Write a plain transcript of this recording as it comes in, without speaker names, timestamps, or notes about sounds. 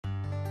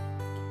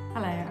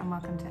Hello and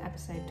welcome to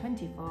episode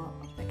 24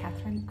 of the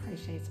Catherine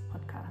Crochets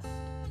podcast.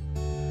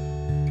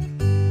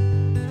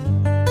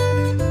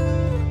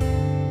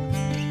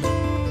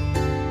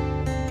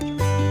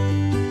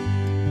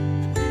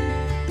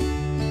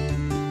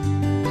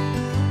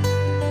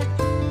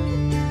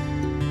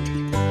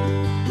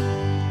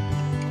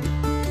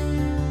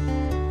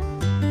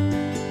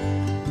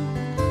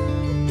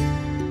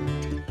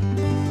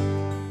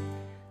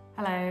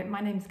 Hello, my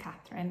name's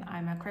Catherine.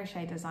 I'm a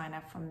crochet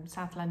designer from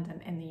South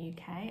London in the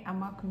UK, and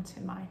welcome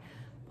to my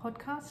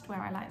podcast where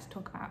I like to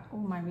talk about all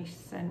my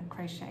recent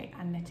crochet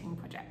and knitting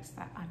projects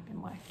that I've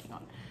been working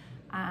on,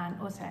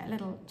 and also a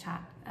little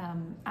chat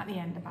at the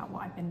end about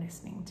what I've been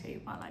listening to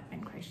while I've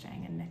been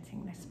crocheting and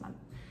knitting this month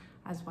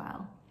as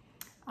well.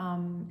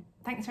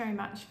 Thanks very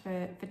much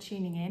for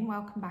tuning in.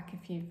 Welcome back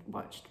if you've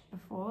watched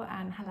before,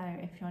 and hello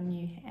if you're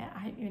new here. I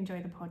hope you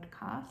enjoy the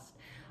podcast.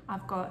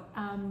 I've got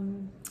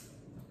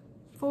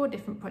 4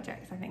 different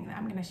projects I think that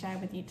I'm going to share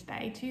with you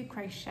today, 2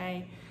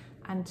 crochet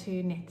and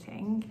 2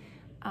 knitting.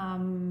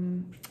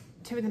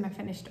 2 of them are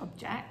finished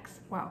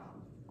objects. Well,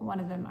 one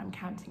of them I'm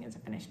counting as a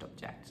finished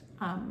object,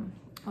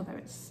 although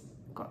it's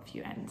got a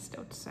few ends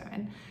still to sew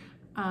in.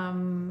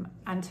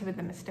 And 2 of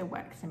them are still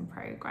works in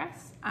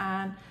progress.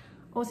 And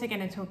also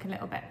going to talk a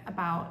little bit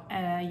about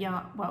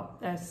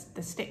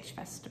the Stitch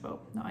Festival,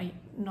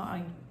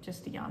 not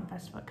just a yarn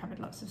festival. It covered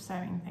lots of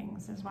sewing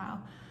things as well,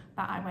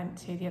 that I went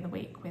to the other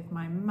week with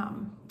my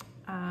mum,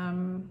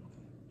 and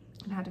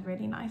had a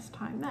really nice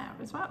time there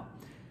as well.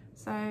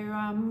 So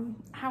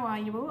how are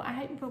you all? I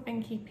hope you've all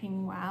been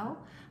keeping well.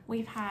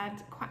 We've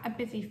had quite a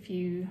busy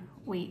few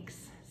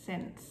weeks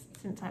since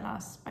I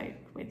last spoke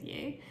with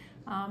you,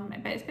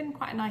 but it's been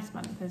quite a nice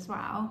month as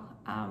well.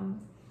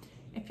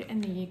 If you're in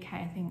the UK,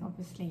 I think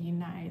obviously you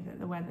know that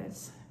the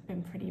weather's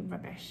been pretty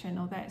rubbish, and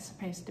although it's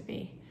supposed to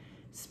be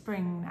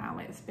spring now,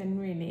 it's been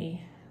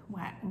really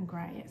wet and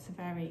grey. It's a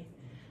very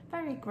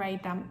grey,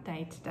 damp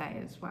day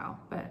today as well,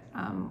 but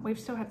we've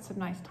still had some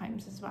nice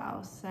times as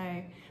well.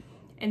 So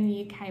in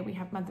the UK we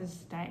have Mother's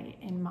Day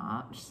in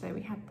March, so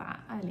we had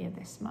that earlier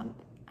this month,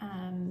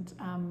 and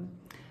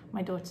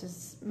my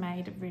daughter's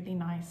made a really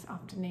nice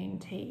afternoon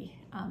tea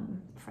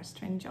for us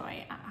to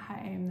enjoy at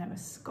home. There were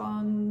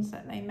scones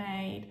that they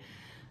made,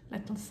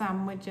 little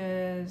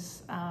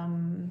sandwiches,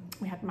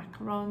 we had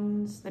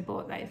macarons. They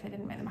bought those, they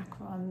didn't make the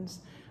macarons.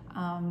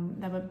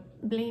 There were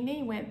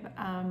blini with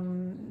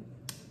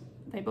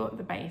they bought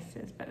the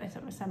bases, but they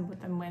sort of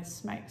assembled them with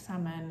smoked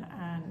salmon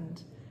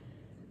and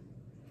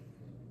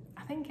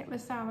I think it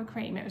was sour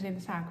cream. It was either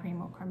sour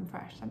cream or creme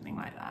fraiche, something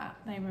like that.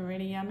 They were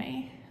really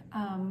yummy.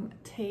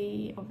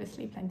 Tea,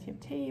 obviously plenty of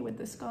tea with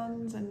the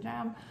scones and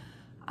jam.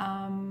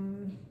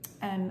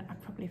 And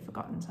I've probably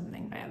forgotten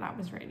something, but that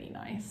was really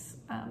nice.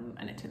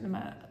 And it took them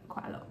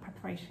quite a lot of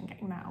preparation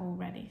getting that all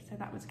ready, so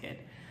that was good.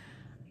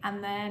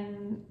 And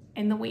then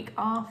in the week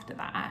after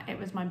that, it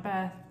was my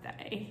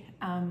birthday,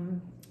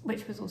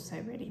 which was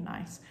also really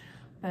nice.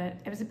 But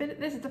it was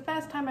this is the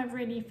first time I've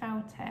really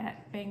felt it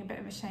being a bit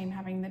of a shame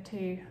having the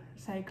 2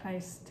 so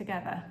close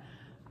together.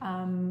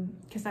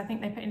 Because I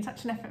think they put in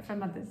such an effort for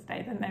Mother's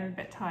Day, then they were a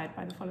bit tired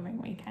by the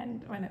following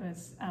weekend when it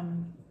was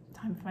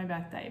time for my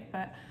birthday.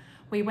 But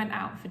we went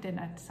out for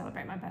dinner to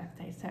celebrate my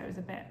birthday, so it was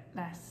a bit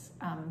less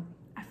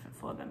effort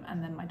for them.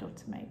 And then my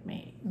daughter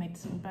made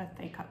some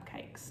birthday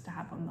cupcakes to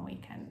have on the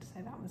weekend,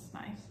 so that was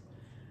nice.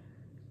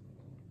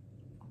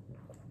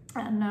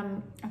 And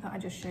I thought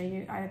I'd just show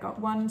you, I got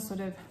one sort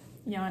of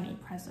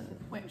yarny present,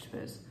 which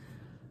was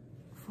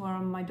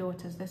from my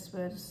daughters. This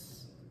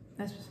was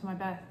for my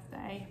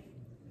birthday,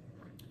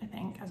 I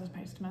think, as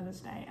opposed to Mother's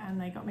Day, and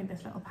they got me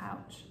this little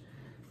pouch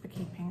for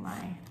keeping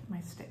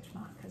my stitch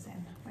markers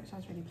in, which I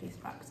was really pleased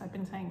about, because I've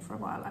been saying for a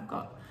while I've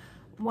got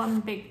one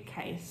big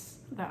case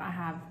that I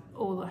have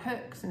all the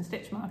hooks and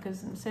stitch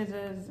markers and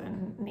scissors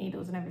and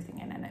needles and everything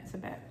in, and it's a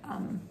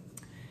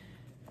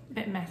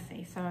bit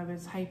messy, so I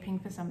was hoping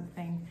for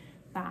something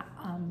that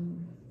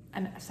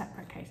and a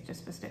separate case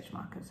just for stitch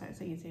markers, so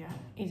it's easier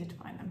to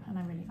find them, and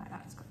I really like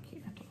that. It's got a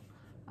cute little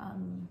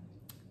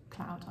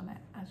cloud on it,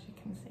 as you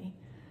can see.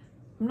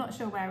 I'm not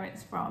sure where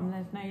it's from,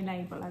 there's no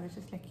label. I was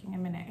just looking a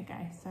minute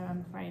ago, so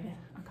I'm afraid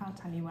I can't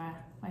tell you where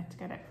to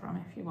get it from.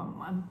 If you want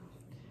one,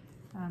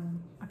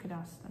 I could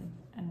ask them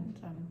and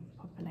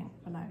pop a link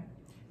below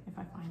if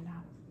I find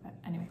out. But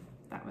anyway,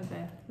 that was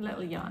a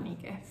little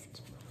yarny gift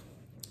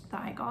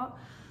that I got.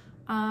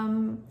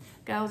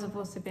 Girls have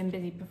also been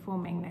busy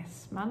performing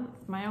this month.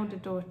 My older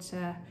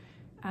daughter,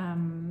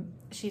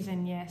 she's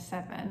in year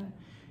 7,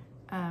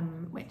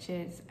 which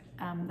is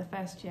the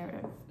first year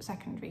of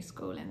secondary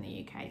school in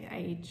the UK,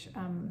 age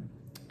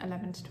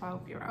 11 to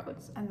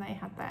 12-year-olds, and they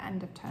had their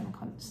end of term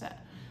concert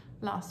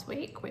last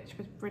week, which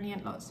was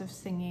brilliant. Lots of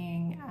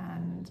singing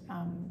and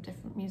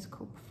different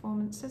musical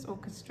performances,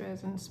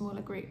 orchestras and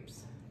smaller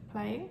groups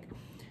playing.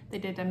 They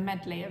did a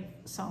medley of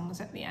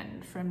songs at the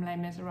end from Les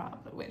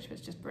Miserables, which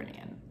was just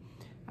brilliant.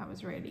 That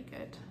was really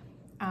good.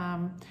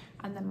 And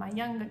then my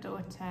younger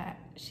daughter,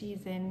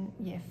 she's in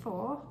year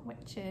 4,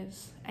 which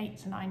is 8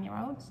 to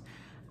 9-year-olds,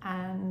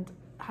 and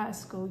her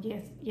school,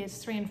 years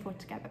 3 and 4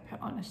 together,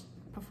 put on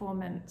a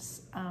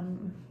performance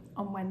on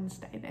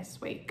Wednesday this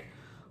week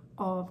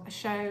of a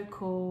show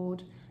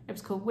called, it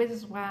was called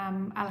Wiz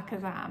Wham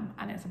Alakazam,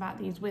 and it's about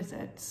these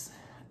wizards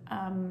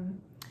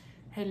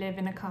who live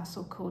in a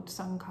castle called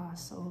Sun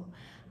Castle,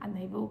 and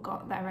they've all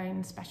got their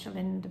own special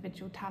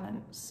individual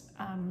talents.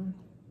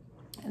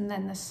 And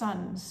then the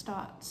sun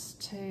starts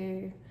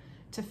to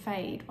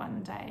fade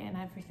one day and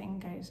everything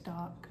goes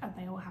dark, and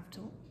they all have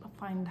to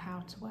find how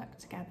to work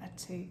together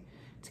to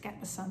get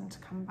the sun to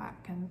come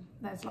back. And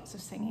there's lots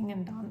of singing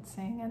and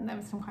dancing, and there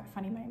were some quite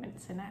funny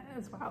moments in it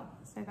as well,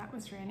 so that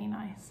was really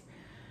nice.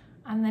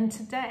 And then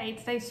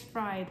today's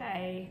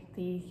Friday,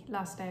 the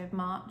last day of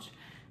March,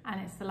 and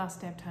it's the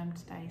last day of term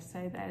today,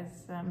 so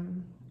there's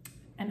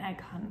an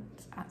egg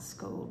hunt at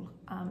school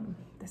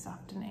this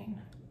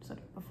afternoon, sort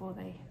of before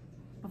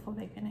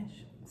they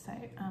finish. So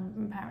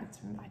parents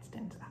are invited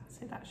into that,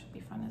 so that should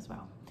be fun as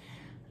well.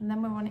 And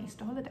then we're on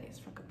Easter holidays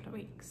for a couple of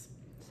weeks.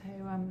 So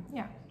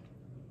yeah,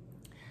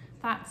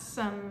 that's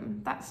sort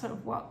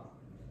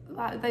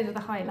of those are the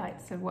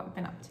highlights of what I've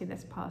been up to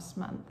this past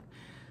month.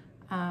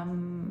 Oh,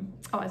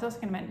 I was also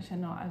going to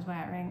mention what I was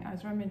wearing. I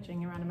was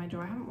rummaging around in my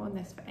drawer. I haven't worn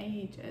this for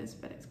ages,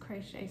 but it's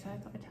crochet, so I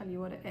thought I'd tell you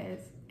what it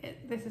is.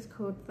 This is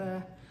called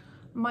the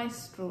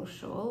Maestrale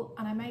shawl,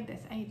 and I made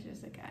this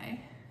ages ago,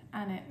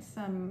 and it's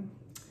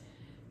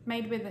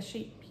made with a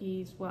sheep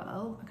peas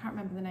wool. I can't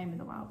remember the name of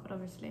the wool, but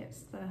obviously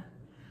it's the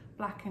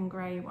black and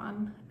grey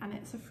one, and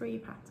it's a free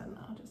pattern.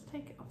 I'll just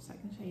take it off so I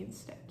can show you the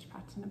stitch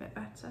pattern a bit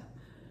better,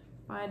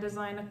 by a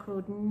designer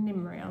called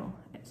Nimhriel.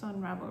 It's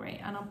on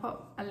Ravelry, and I'll put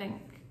a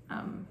link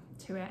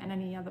to it and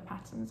any other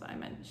patterns I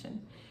mention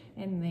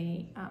in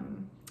the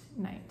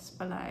notes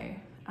below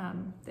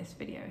this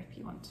video if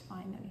you want to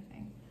find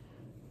anything.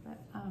 But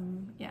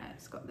yeah,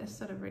 it's got this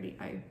sort of really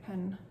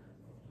open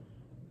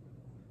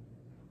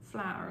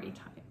flowery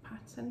type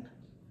pattern,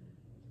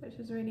 which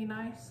is really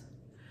nice.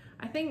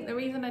 I think the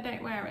reason I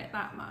don't wear it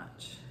that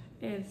much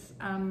is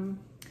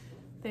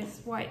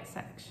this white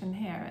section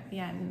here at the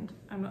end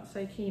I'm not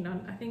so keen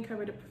on. I think I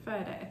would have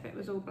preferred it if it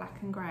was all black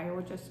and grey,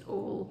 or just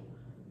all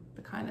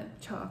the kind of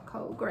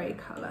charcoal grey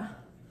colour.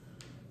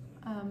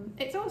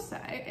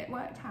 It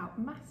worked out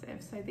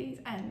massive, so these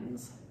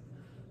ends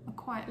are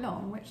quite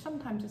long, which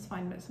sometimes is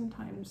fine, but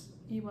sometimes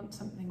you want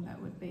something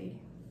that would be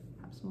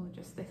perhaps more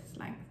just this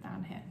length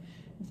down here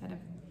instead of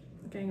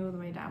going all the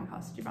way down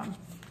past your bum.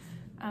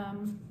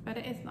 But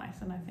it is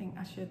nice, and I think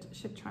I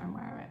should try and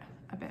wear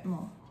it a bit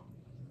more.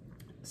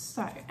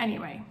 So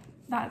anyway,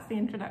 that's the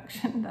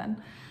introduction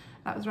done.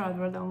 That was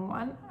rather a long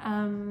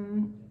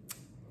one.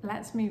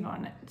 Let's move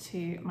on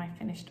to my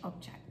finished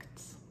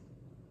objects.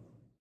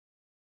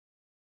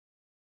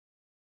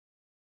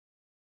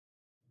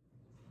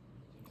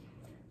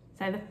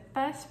 So the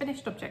first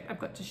finished object I've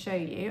got to show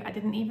you, I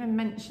didn't even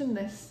mention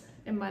this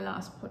in my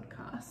last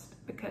podcast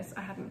because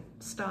I hadn't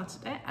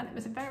started it, and it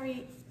was a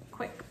very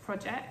quick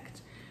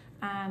project,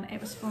 and it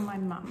was for my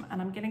mum,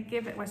 and I'm going to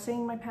give it, we're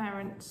seeing my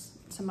parents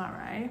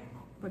tomorrow,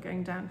 we're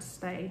going down to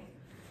stay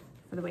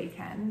for the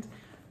weekend,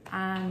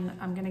 and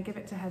I'm going to give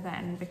it to her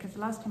then, because the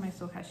last time I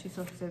saw her she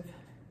sort of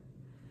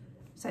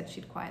said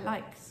she'd quite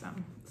like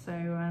some. So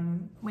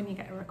when you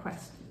get a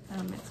request,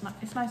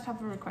 it's nice to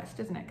have a request,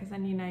 isn't it, because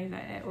then you know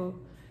that it will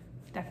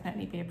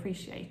definitely be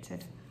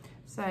appreciated.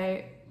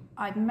 So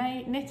I'd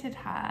knitted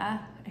her,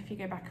 if you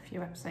go back a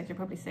few episodes you'll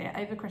probably see it,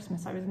 over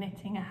Christmas I was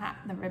knitting a hat,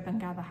 the Ribbon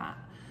Gather hat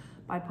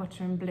by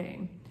Potter and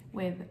Bloom,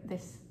 with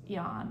this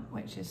yarn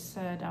which is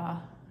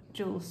Serdar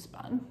Jewel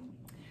Spun,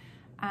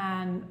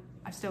 and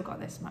I've still got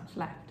this much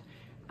left,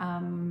 but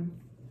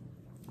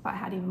I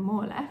had even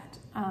more left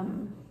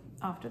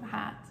after the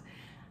hat,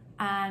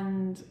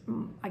 and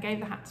I gave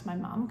the hat to my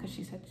mum because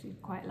she said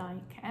she'd quite like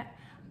it.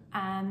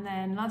 And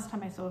then last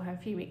time I saw her a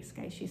few weeks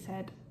ago, she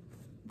said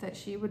that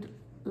she would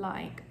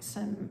like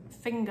some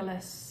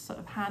fingerless sort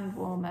of hand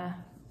warmer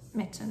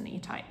mitten-y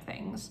type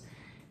things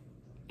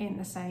in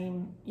the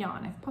same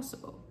yarn if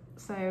possible.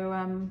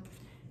 So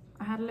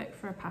I had a look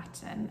for a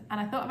pattern, and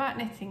I thought about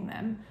knitting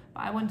them,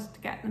 but I wanted to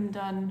get them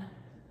done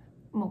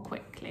more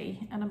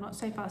quickly, and I'm not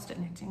so fast at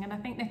knitting, and I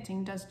think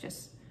knitting does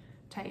just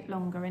take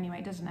longer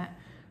anyway, doesn't it?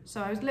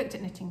 So I looked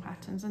at knitting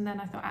patterns, and then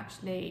I thought,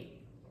 actually,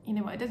 you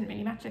know what, it doesn't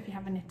really matter if you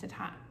have a knitted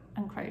hat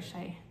and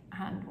crochet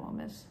hand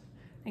warmers.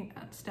 I think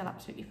that's still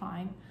absolutely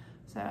fine.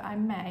 So I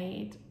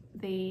made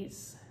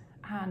these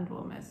hand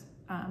warmers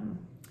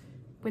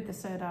with the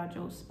Serdar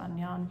Jewel Spun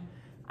yarn,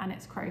 and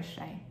it's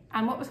crochet.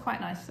 And what was quite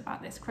nice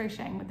about this,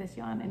 crocheting with this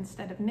yarn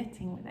instead of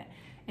knitting with it,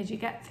 is you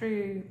get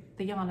through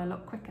the yarn a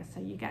lot quicker, so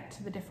you get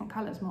to the different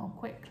colours more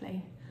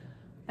quickly.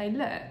 They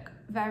look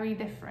very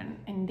different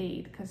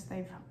indeed, because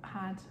they've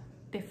had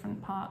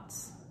different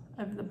parts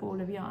of the ball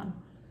of yarn,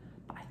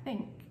 but I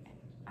think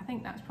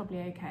that's probably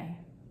okay.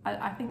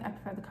 I think I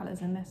prefer the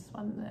colours in this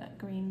one, the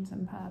greens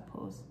and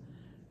purples.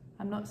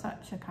 I'm not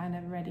such a kind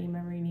of reddy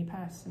maroony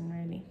person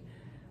really.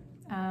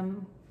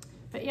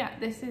 But yeah,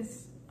 this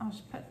is, I'll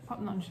just pop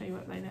them on and show you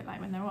what they look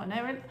like when they're on.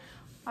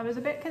 I was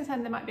a bit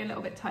concerned they might be a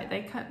little bit tight.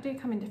 They do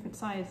come in different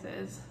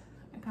sizes.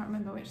 I can't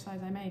remember which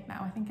size I made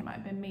now. I think it might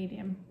have been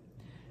medium.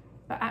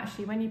 But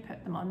actually when you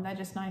put them on, they're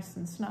just nice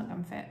and snug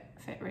and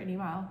fit really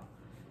well.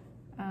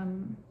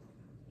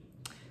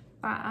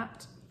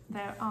 But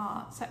there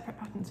are separate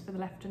patterns for the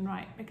left and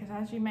right, because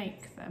as you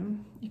make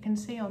them, you can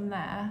see on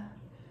there,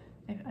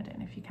 I don't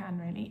know if you can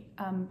really,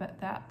 but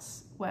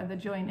that's where the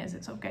join is.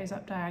 It sort of goes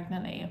up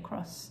diagonally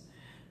across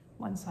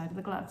one side of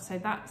the glove. So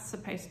that's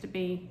supposed to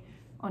be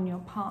on your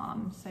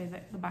palm, so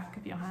that the back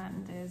of your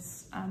hand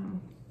is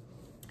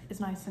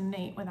nice and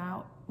neat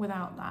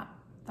without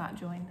that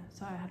join.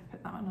 So I had to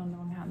put that one on the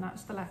wrong hand.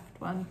 That's the left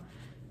one,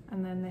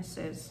 and then this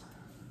is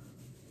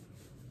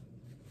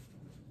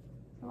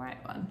the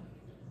right one.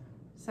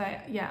 So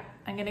yeah,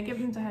 I'm going to give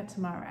them to her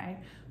tomorrow.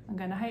 I'm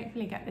going to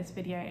hopefully get this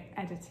video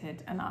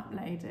edited and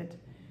uploaded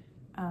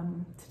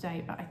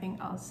today, but I think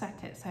I'll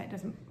set it so it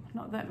doesn't,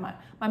 not that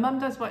my mum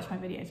does watch my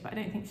videos, but I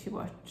don't think she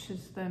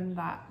watches them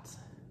that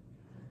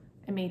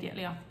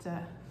immediately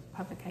after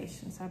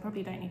publication, so I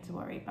probably don't need to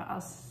worry, but I'll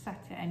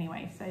set it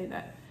anyway so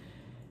that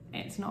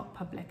it's not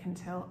public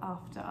until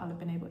after I'll have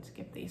been able to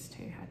give these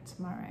to her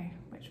tomorrow,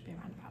 which will be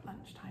around about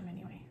lunchtime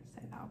anyway,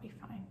 so that'll be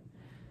fine.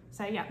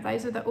 So yeah,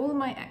 those are all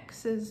my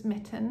Exes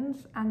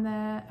mittens, and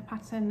they're a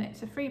pattern,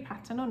 it's a free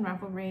pattern on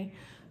Ravelry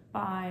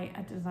by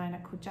a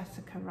designer called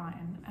Jessica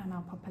Ryan, and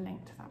I'll pop a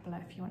link to that below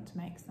if you want to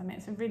make them.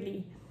 It's a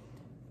really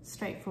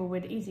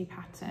straightforward, easy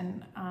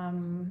pattern.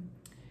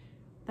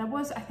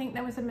 I think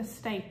there was a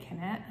mistake in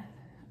it,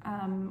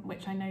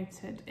 which I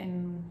noted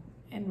in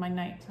my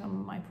notes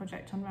on my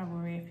project on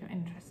Ravelry if you're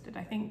interested.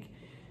 I think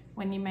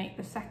when you make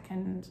the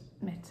second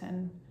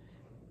mitten,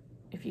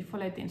 if you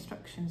followed the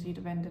instructions, you'd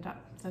have ended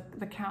up,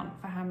 the count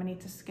for how many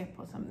to skip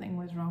or something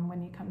was wrong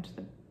when you come to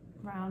the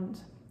round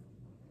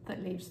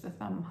that leaves the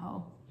thumb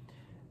hole.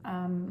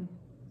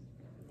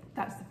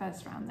 That's the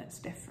first round that's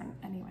different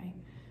anyway,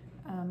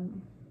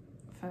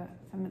 for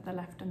the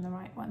left and the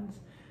right ones.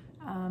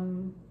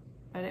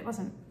 But it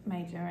wasn't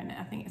major, and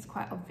I think it's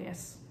quite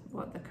obvious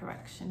what the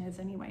correction is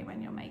anyway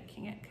when you're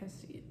making it,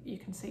 because you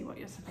can see what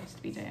you're supposed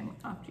to be doing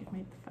after you've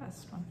made the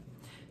first one.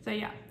 So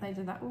yeah, those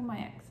are all my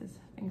Exes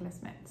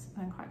fingerless mitts.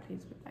 I'm quite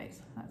pleased with those.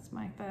 That's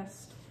my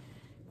first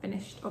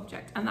finished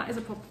object, and that is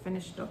a proper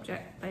finished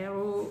object. They are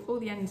all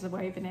the ends are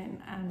woven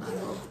in, and I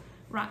will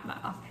wrap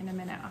that up in a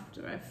minute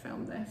after I've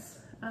filmed this.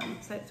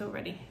 So it's all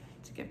ready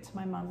to give to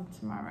my mum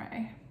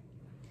tomorrow.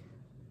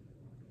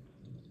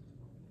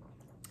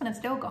 And I've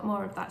still got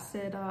more of that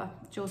Sirdar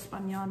jewel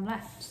spun yarn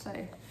left, so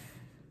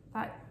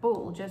that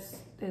ball just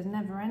is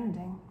never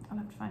ending. I'll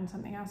have to find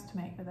something else to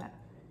make with it.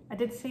 I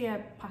did see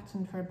a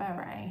pattern for a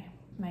beret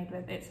made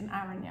with, it's an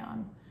Aran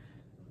yarn,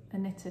 a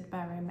knitted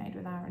beret made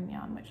with Aran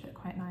yarn, which looked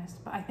quite nice,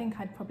 but I think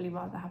I'd probably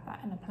rather have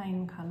that in a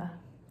plain colour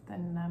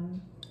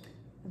than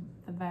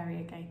the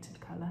variegated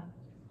colour.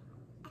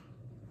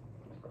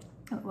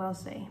 We'll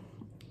see.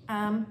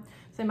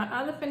 So my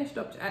other finished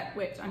object,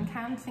 which I'm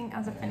counting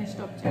as a finished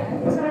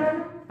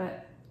object,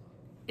 but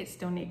it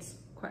still needs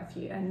quite a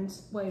few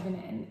ends woven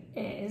in,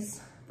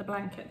 is the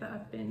blanket that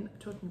I've been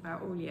talking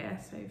about all year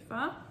so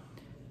far,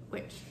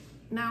 which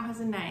now has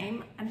a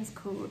name and is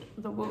called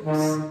the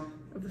Whoops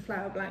of the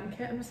Flower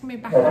Blanket. I'm just going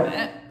to move back a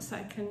bit so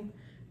I can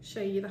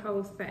show you the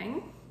whole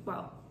thing,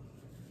 well,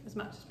 as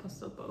much as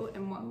possible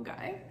in one go,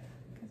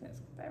 because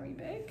it's very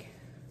big.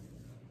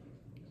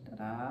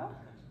 Ta-da!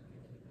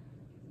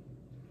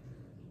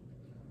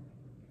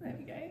 There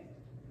we go.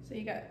 So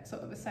you get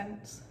sort of a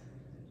sense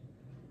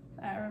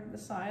there of the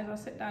size. I'll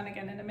sit down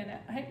again in a minute.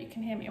 I hope you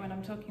can hear me when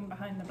I'm talking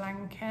behind the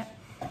blanket.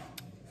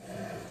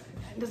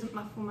 It doesn't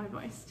muffle my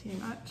voice too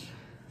much.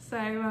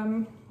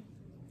 So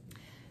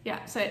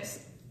yeah, so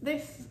it's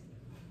this,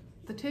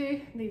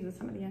 these are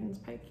some of the ends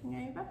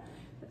poking over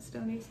that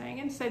still need sewing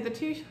in. So the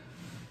two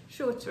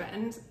shorter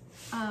ends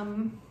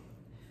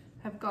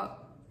have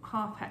got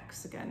half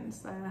hexagons.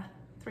 They're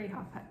 3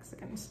 half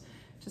hexagons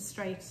to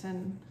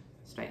straighten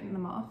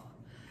them off,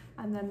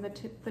 and then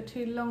the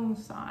two long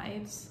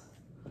sides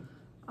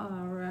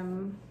are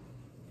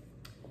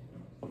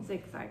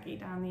zigzaggy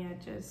down the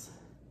edges.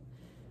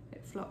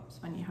 It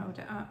flops when you hold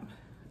it up.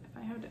 If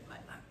I hold it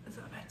like that, is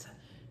that better?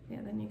 Yeah,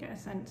 then you get a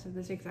sense of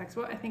the zigzags.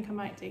 What I think I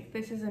might do,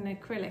 this is an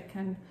acrylic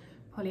and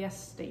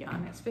polyester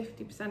yarn. It's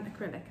 50%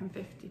 acrylic and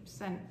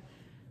 50%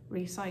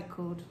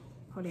 recycled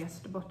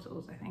polyester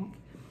bottles, I think.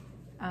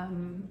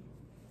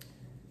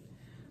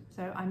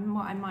 So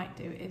what I might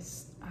do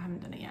is, I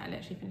haven't done it yet, I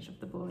literally finished off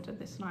the border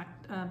this night,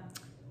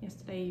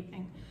 yesterday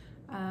evening,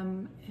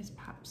 is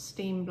perhaps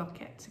steam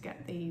block it to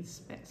get these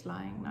bits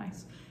lying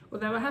nice.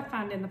 Although I have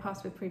found in the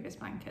past with previous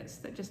blankets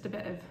that just a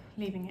bit of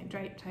leaving it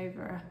draped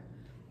over a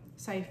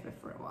sofa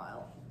for a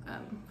while,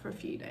 for a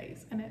few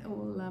days, and it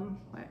all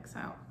works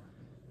out.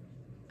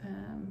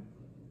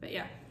 But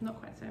yeah, not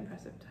quite so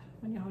impressive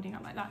when you're holding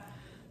up like that.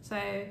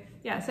 So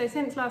yeah, so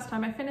since last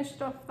time I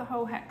finished off the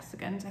whole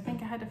hexagons. I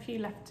think I had a few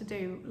left to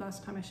do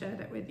last time I shared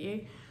it with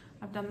you.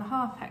 I've done the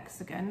half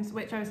hexagons,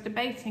 which I was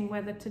debating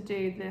whether to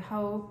do the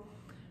whole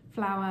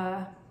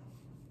flower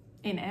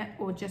in it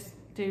or just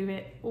do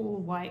it all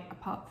white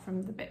apart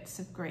from the bits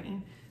of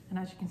green. And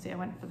as you can see, I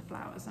went for the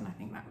flowers, and I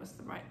think that was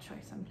the right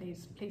choice. I'm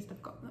pleased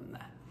I've got them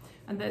there.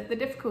 And the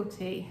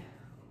difficulty,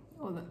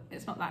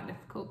 it's not that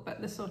difficult,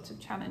 but the sort of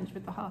challenge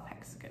with the half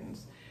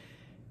hexagons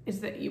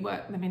is that you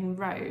work them in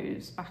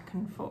rows back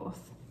and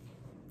forth,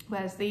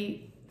 whereas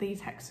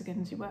these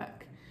hexagons you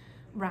work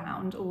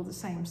round all the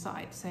same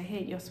side. So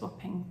here you're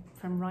swapping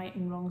from right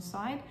and wrong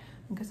side,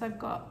 and because I've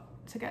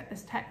got to get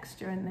this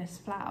texture in this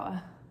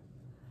flower,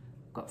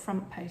 I've got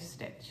front post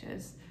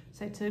stitches.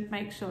 So to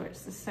make sure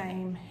it's the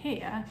same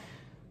here,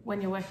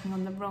 when you're working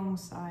on the wrong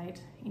side,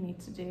 you need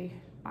to do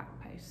back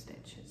post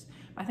stitches.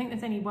 But I think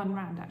there's only one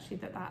round actually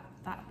that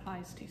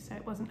applies to, so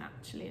it wasn't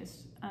actually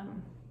as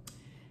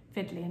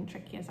fiddly and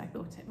tricky as I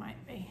thought it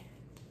might be.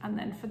 And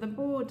then for the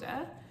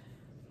border,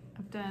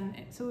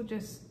 it's all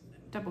just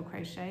double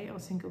crochet or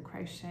single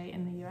crochet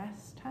in the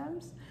US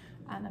terms,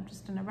 and I've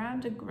just done a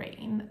round of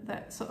green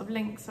that sort of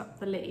links up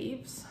the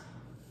leaves,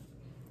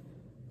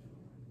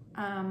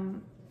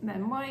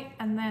 then white,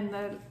 and then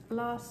the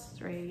last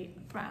 3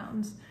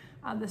 rounds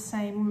are the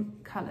same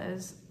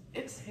colours.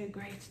 It's so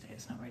grey today,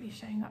 it's not really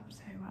showing up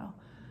so well,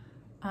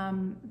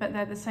 but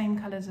they're the same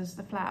colours as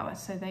the flower,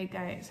 so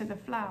the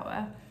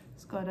flower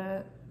has got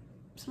a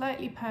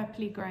slightly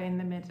purpley grey in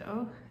the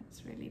middle,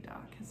 it's really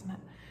dark, isn't it?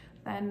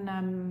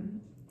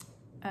 Then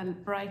a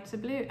brighter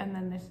blue, and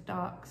then this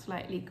dark,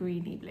 slightly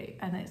greeny blue.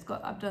 And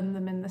I've done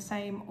them in the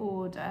same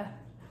order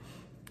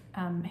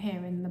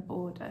here in the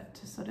border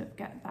to sort of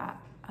get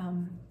that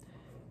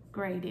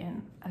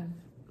gradient of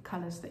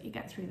colours that you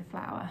get through the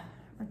flower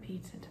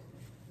repeated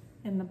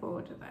in the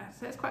border there.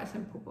 So it's quite a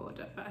simple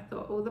border, but I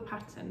thought all the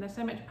pattern, there's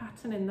so much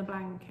pattern in the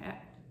blanket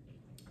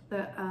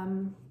that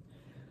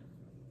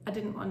I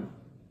didn't want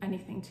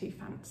anything too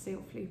fancy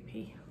or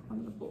floopy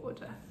on the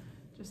border,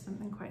 just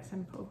something quite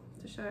simple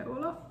to show it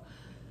all off.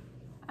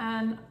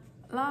 And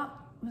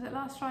was it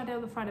last Friday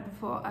or the Friday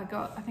before, I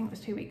think it was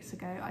 2 weeks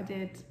ago, I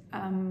did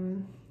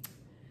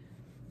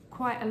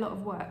quite a lot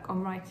of work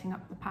on writing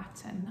up the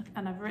pattern,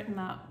 and I've written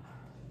up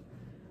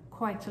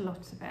quite a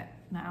lot of it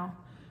now.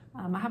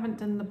 I haven't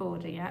done the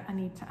border yet, I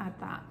need to add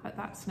that, but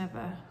that's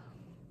never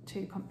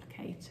too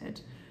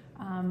complicated,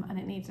 and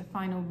it needs a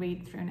final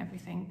read through and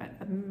everything, but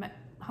the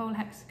whole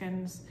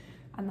hexagons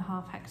and the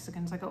half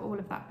hexagons, I got all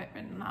of that bit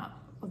written up,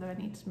 although I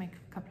need to make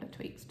a couple of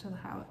tweaks to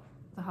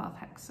the half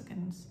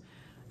hexagons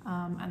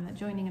and the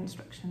joining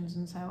instructions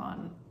and so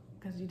on,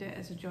 because you do it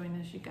as a join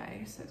as you go,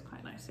 so it's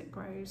quite nice, it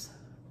grows.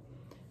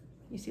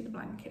 You see the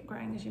blanket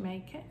growing as you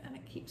make it, and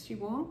it keeps you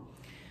warm.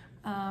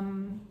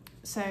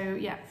 So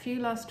yeah, a few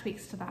last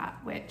tweaks to that,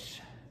 which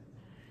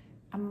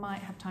I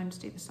might have time to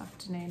do this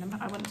afternoon.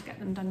 I want to get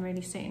them done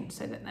really soon,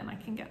 so that then I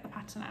can get the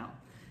pattern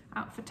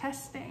out for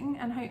testing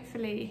and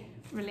hopefully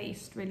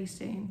released really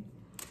soon.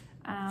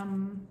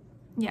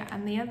 Yeah,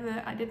 and the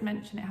other, I did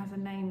mention it has a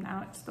name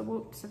now, it's the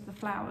Waltz of the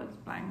Flowers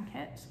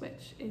blanket,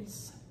 which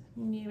is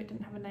new, it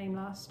didn't have a name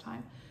last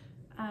time.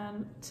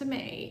 To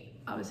me,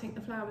 I always think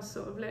the flowers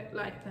sort of look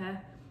like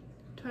they're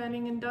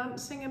twirling and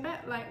dancing a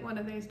bit, like one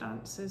of those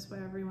dances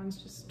where everyone's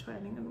just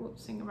twirling and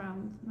waltzing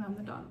around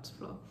the dance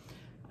floor.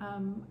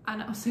 And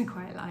I also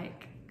quite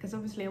like, because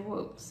obviously a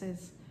waltz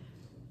is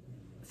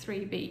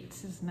 3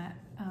 beats, isn't it?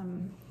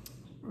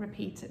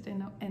 Repeated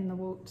in the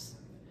waltz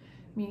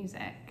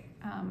music.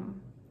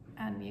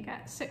 And you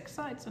get 6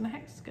 sides on a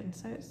hexagon,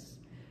 so it's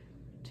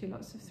 2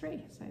 lots of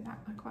 3. So that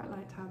I quite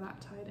liked how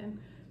that tied in.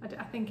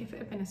 I think if it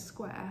had been a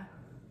square,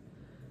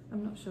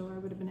 I'm not sure I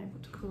would have been able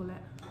to call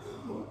it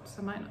waltz.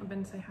 I might not have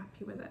been so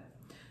happy with it.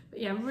 But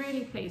yeah, I'm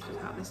really pleased with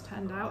how this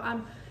turned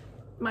out.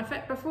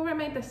 Before I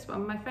made this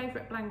one, my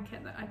favourite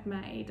blanket that I'd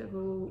made of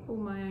all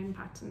my own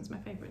patterns, my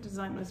favourite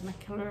design was my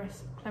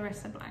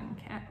Clarissa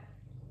blanket,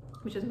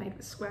 which is made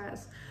with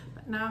squares.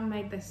 But now I've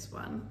made this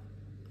one,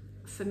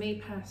 for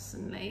me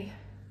personally,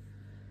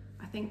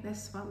 I think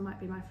this one might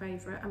be my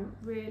favourite. I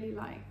really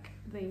like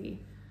the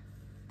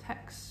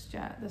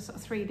texture, the sort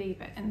of 3D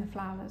bit in the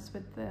flowers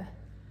with the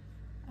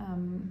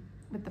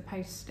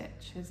post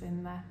stitches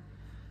in there.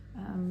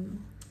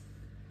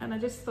 And I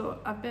just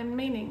thought, I've been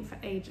meaning for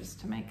ages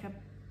to make a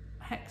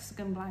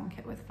hexagon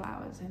blanket with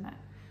flowers in it.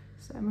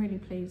 So I'm really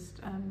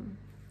pleased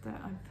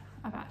that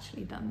I've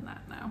actually done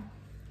that now,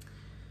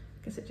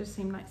 because it just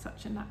seemed like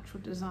such a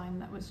natural design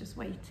that was just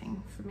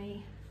waiting for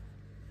me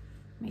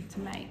to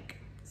make.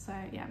 So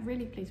yeah,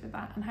 really pleased with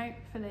that, and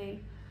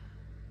hopefully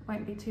it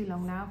won't be too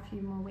long now, a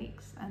few more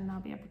weeks, and I'll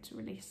be able to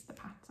release the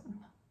pattern.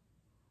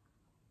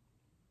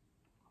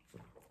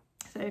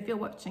 So if you're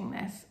watching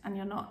this and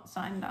you're not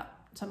signed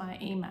up to my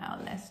email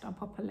list, I'll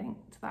pop a link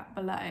to that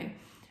below.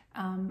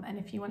 And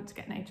if you want to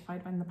get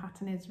notified when the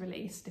pattern is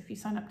released, if you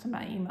sign up to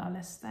my email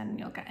list, then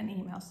you'll get an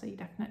email, so you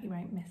definitely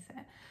won't miss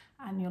it.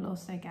 And you'll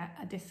also get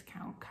a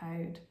discount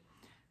code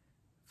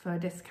for a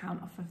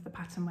discount off of the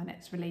pattern when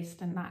it's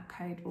released, and that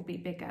code will be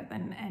bigger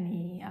than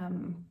any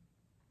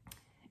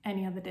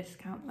other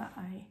discount that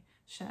I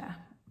share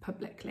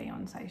publicly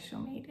on social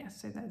media.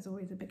 So there's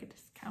always a bigger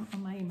discount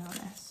on my email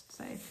list.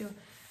 So if you're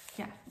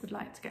would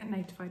like to get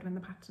notified when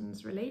the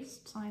pattern's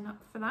released, sign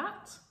up for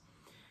that.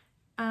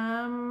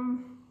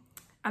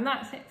 And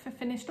that's it for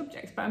finished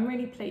objects, but I'm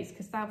really pleased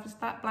because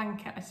that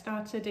blanket I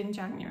started in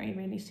January,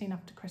 really soon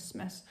after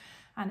Christmas,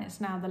 and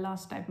it's now the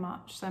last day of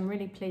March, so I'm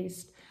really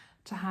pleased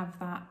to have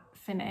that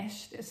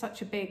finished. It's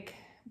such a big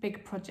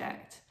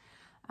project,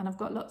 and I've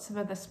got lots of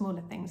other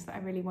smaller things that I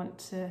really want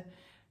to,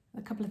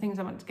 a couple of things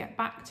I want to get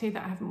back to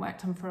that I haven't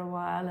worked on for a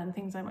while, and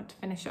things I want to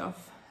finish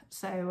off.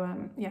 So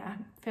yeah,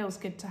 feels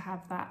good to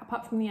have that.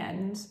 Apart from the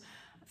ends,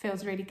 it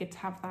feels really good to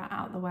have that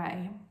out of the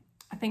way.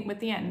 I think with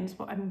the ends,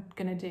 what I'm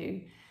going to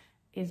do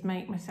is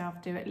make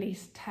myself do at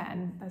least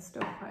 10. There's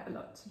still quite a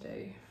lot to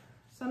do.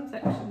 Some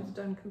sections are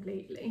done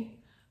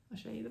completely. I'll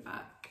show you the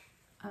back.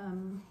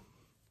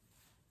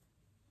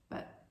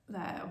 But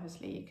there,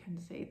 obviously, you can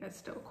see there's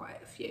still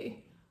quite a few.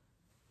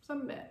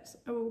 Some bits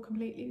are all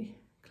completely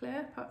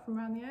clear, apart from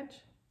around the edge.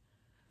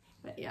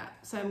 But yeah,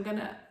 so I'm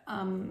gonna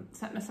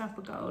set myself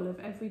a goal of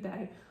every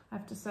day I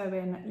have to sew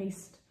in at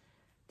least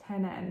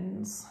 10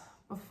 ends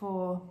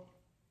before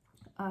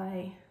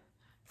I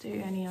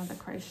do any other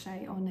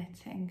crochet or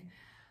knitting,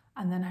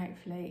 and then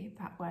hopefully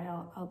that way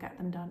I'll get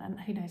them done. And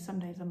who knows, some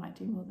days I might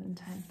do more than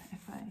 10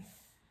 if I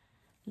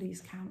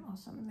lose count or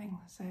something.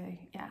 So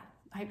yeah,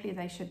 hopefully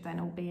they should then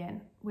all be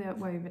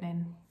woven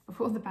in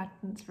before the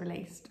pattern's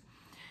released.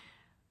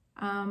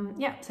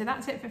 Yeah, so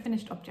that's it for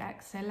finished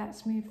objects. So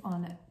let's move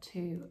on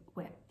to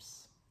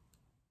whips.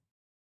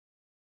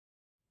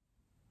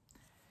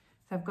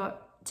 So I've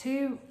got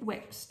 2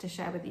 whips to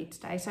share with you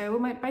today. So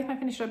both my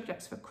finished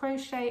objects for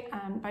crochet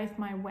and both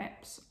my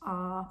whips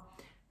are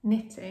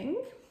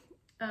knitting.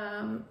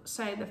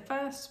 So the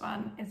first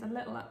one is a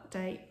little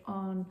update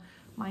on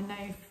my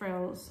No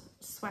Frills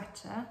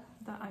sweater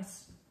that I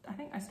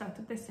think I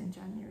started this in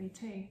January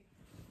too,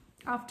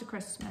 after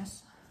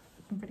Christmas.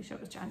 I'm pretty sure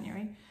it was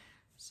January.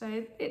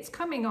 So it's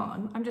coming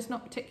on. I'm just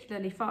not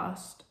particularly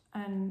fast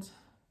and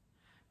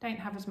don't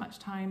have as much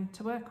time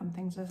to work on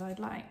things as I'd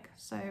like.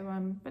 So,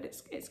 but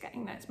it's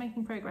getting there, it's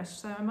making progress.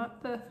 So I'm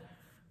at the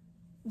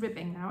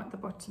ribbing now at the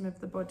bottom of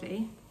the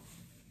body.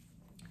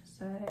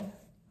 So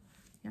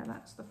yeah,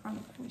 that's the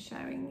front I'm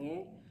showing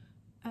you.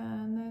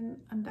 And then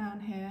I'm down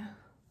here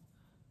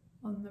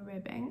on the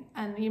ribbing.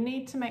 And you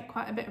need to make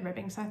quite a bit of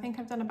ribbing. So I think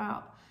I've done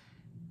about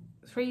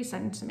 3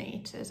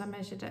 centimetres. I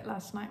measured it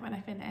last night when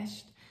I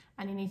finished.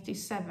 And you need to do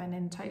 7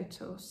 in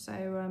total.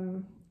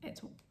 So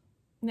it's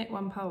knit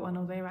 1, purl 1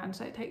 all the way around.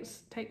 So it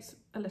takes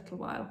a little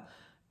while.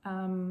 Yeah,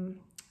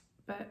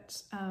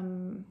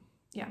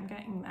 I'm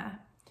getting there.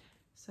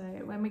 So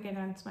when we go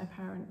down to my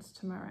parents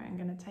tomorrow, I'm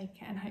going to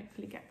take it and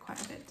hopefully get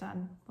quite a bit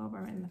done while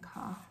we're in the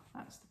car.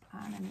 That's the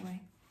plan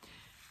anyway.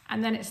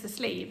 And then it's the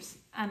sleeves.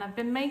 And I've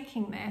been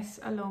making this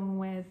along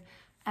with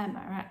Emma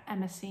at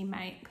Emma C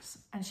Makes.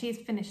 And she's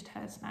finished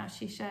hers now.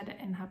 She shared it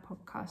in her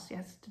podcast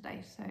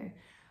yesterday. So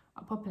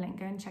I'll pop a link,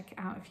 go and check it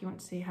out if you want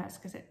to see hers,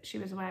 because she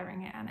was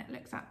wearing it and it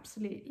looks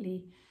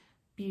absolutely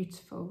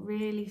beautiful.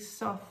 Really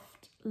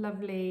soft,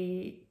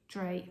 lovely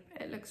drape.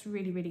 It looks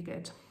really, really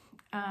good.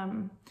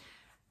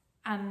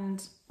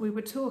 And we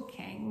were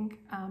talking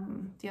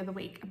the other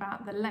week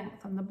about the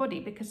length on the body,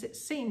 because it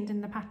seemed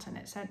in the pattern,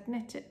 it said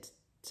knit it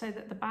so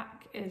that the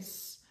back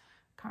is,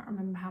 can't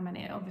remember how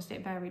many, obviously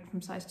it varied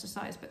from size to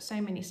size, but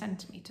so many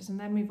centimetres, and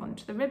then move on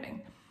to the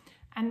ribbing.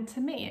 And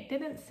to me, it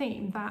didn't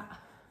seem that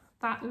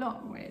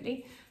long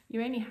really.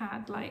 You only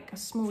had like a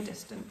small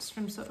distance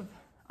from sort of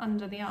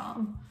under the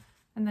arm,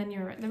 and then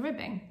you're at the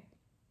ribbing.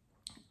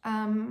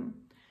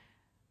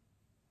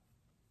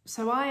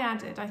 So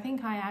I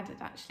think I added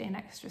actually an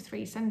extra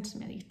 3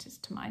 centimetres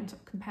to mine. So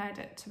I've compared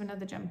it to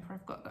another jumper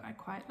I've got that I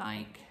quite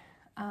like.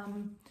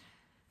 And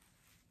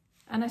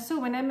I saw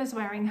when Emma's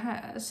wearing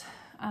hers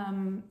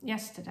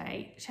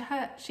yesterday,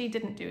 she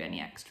didn't do any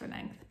extra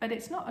length, but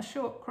it's not a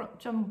short crop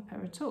jumper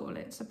at all.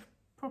 It's a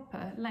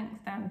proper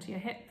length down to your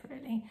hip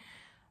really,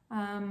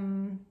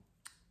 and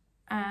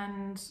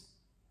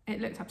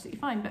it looked absolutely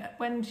fine. But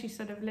when she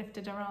sort of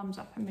lifted her arms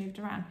up and moved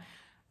around,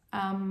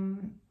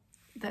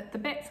 the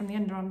bit from the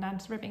underarm down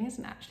to the ribbing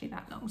isn't actually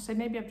that long. So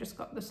maybe I've just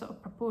got the sort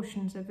of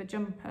proportions of a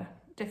jumper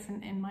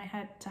different in my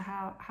head to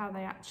how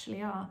they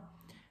actually are.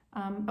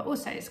 But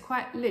also it's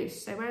quite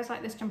loose. So whereas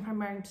like this jumper I'm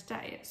wearing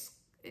today,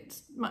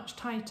 it's much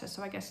tighter.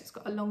 So I guess it's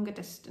got a longer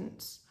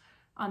distance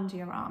under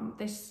your arm.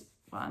 This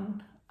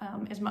one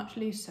is much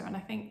looser, and I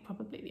think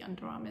probably the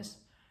underarm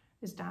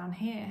is down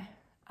here.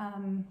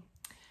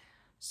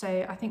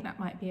 So I think that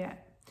might be it.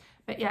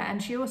 But yeah,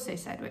 and she also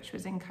said, which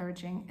was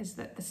encouraging, is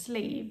that the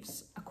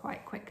sleeves are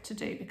quite quick to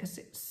do, because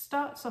it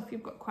starts off,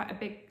 you've got quite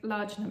a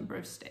large number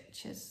of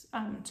stitches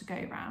to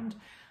go round,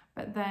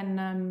 but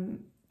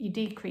then you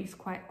decrease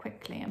quite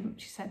quickly. And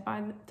she said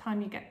by the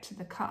time you get to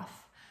the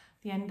cuff,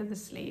 the end of the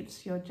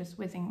sleeves, you're just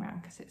whizzing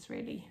around because it's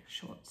really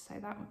short. So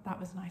that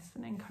was nice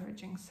and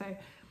encouraging. So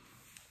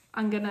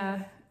I'm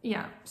gonna,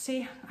 yeah,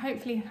 see,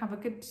 hopefully have a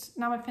good,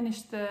 now I've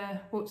finished the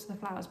Waltz of the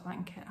Flowers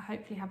blanket,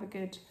 hopefully have a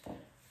good,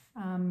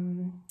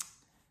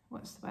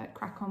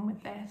 crack on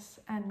with this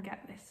and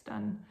get this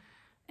done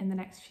in the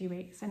next few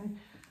weeks. And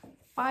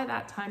by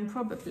that time,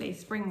 probably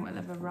spring will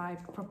have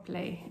arrived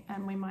properly,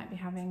 and we might be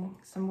having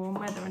some warm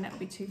weather and it'll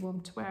be too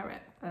warm to wear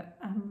it. But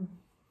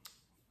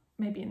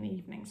maybe in the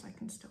evenings I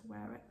can still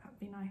wear it. That'd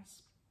be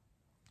nice.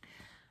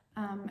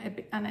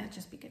 And it'd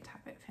just be good to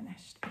have it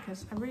finished,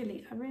 because I'm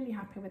really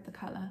happy with the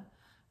colour.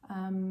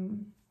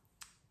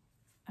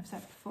 I've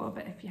said before,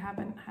 but if you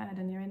haven't heard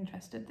and you're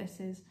interested, this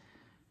is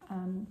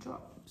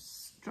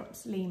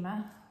Drops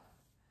Lima.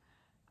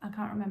 I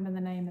can't remember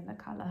the name of the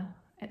colour.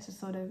 It's a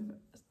sort of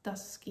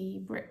dusky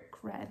brick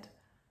red,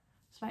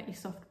 slightly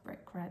soft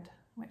brick red,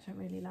 which I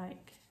really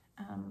like.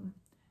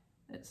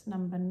 It's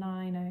number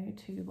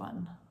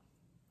 9021.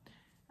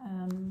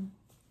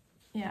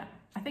 Yeah,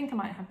 I think I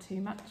might have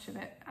too much of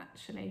it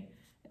actually.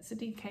 It's a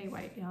DK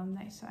weight yarn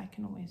though, so I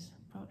can always,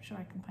 I'm sure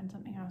I can find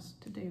something else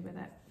to do with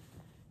it.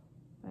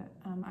 But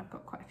I've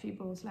got quite a few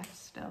balls left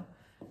still,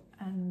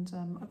 and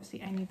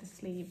obviously only the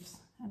sleeves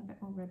and a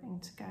bit more ribbing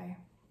to go.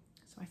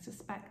 So I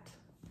suspect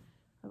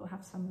I will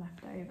have some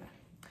left over.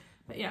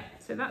 But yeah,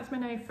 so that's my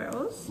no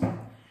frills.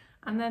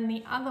 And then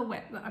the other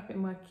whip that I've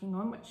been working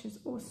on, which is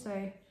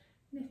also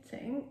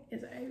knitting,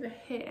 is over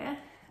here.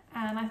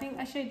 And I think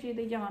I showed you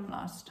the yarn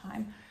last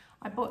time.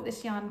 I bought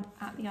this yarn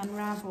at the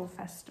Unravel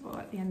Festival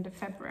at the end of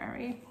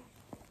February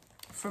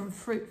from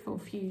Fruitful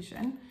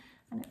Fusion,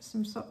 and it's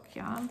some sock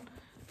yarn.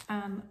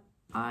 And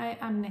I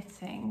am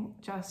knitting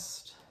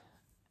just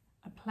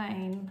a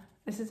plain,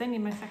 this is only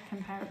my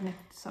second pair of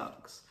knitted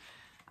socks,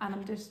 and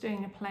I'm just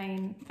doing a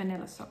plain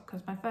vanilla sock,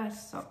 because my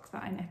first sock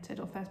that I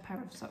knitted, or first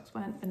pair of socks,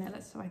 weren't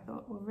vanilla, so I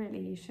thought, well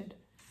really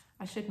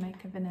I should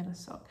make a vanilla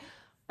sock.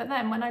 But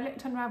then when I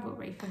looked on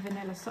Ravelry for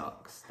vanilla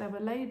socks, there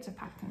were loads of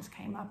patterns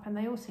came up, and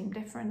they all seemed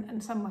different,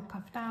 and some were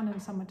cuff down and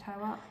some were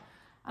toe up,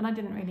 and I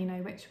didn't really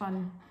know which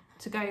one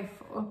to go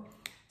for.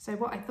 So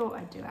what I thought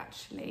I'd do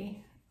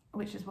actually,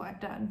 which is what I've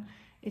done,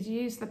 is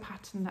use the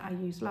pattern that I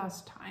used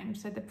last time.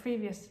 So the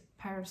previous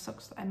pair of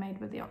socks that I made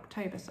were the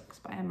October socks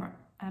by Emma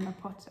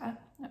Potter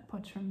at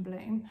Potter and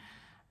Bloom,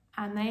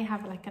 and they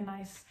have like a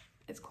nice,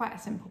 it's quite a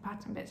simple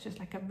pattern, but it's just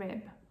like a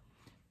rib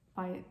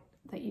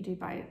that you do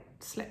by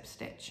slip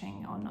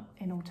stitching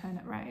in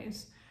alternate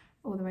rows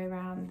all the way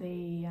around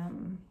the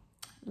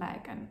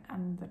leg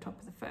and the top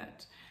of the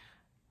foot.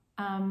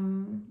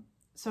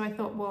 So I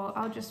thought, well,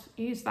 I'll just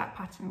use that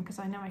pattern because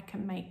I know I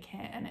can make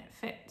it and it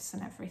fits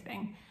and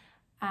everything,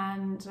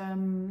 and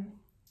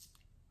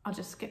I'll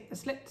just skip the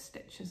slip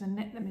stitches and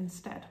knit them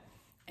instead.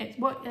 It's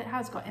what it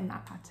has got in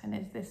that pattern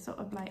is this sort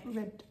of like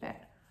ribbed bit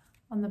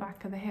on the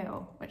back of the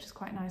heel, which is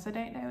quite nice. I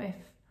don't know,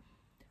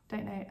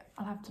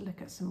 I'll have to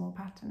look at some more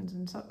patterns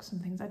and socks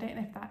and things. I don't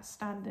know if that's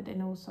standard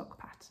in all sock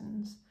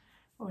patterns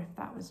or if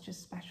that was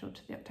just special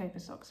to the October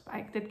socks, but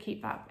I did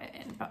keep that bit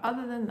in. But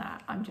other than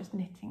that, I'm just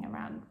knitting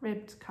around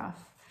ribbed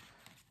cuff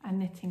and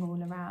knitting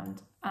all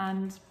around.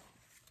 And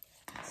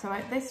so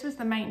this was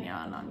the main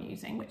yarn I'm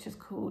using, which is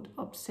called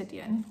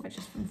Obsidian, which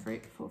is from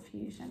Fruitful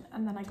Fusion.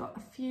 And then I got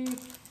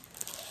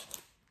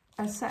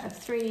a set of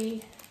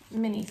 3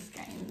 mini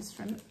skeins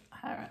from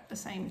her at the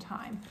same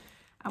time.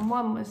 And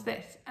one was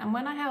this. And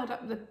when I held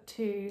up the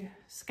 2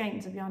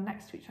 skeins of yarn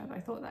next to each other,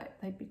 I thought that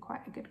they'd be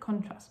quite a good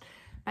contrast.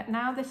 But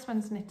now this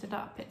one's knitted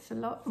up, it's a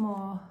lot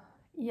more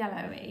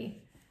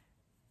yellowy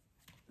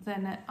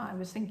than I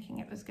was thinking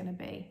it was going to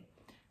be.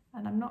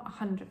 And I'm not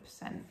 100%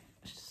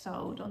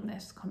 sold on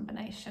this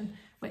combination,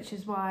 which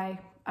is why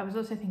I was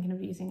also thinking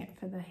of using it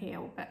for the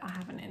heel, but I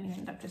haven't in the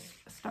end. I've just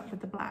stuck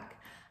with the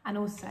black. And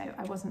also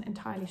I wasn't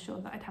entirely sure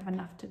that I'd have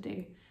enough to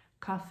do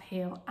cuff,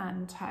 heel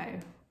and toe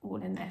all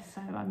in this.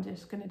 So I'm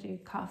just going to do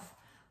cuff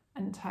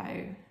and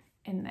toe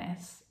in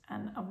this,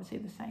 and obviously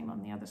the same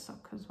on the other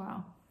sock as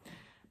well.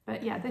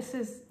 But yeah, this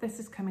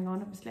is coming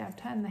on. Obviously I've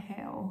turned the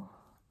heel.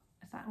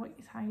 Is that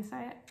how you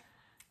say it?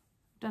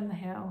 I've done the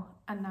heel,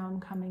 and now I'm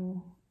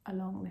coming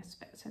along this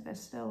bit. So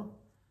there's still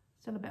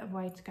a bit of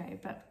way to go.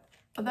 But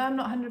although I'm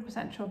not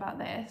 100% sure about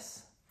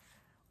this,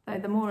 though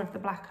the more of the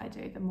black I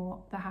do,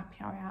 the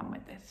happier I am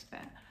with this bit.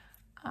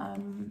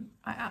 I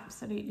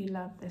absolutely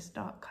love this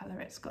dark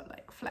colour. It's got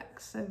like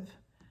flecks of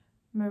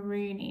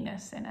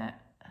marooniness in it.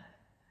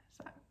 Is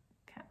that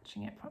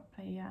catching it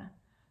properly? Yeah,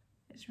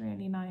 it's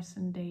really nice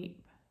and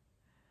deep.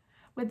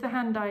 With the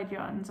hand-dyed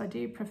yarns, I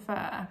do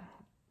prefer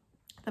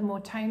the more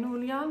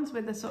tonal yarns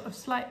with a sort of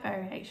slight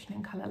variation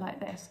in colour like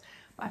this.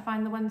 But I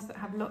find the ones that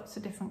have lots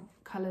of different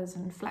colours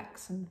and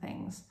flecks and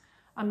things,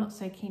 I'm not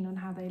so keen on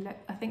how they look.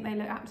 I think they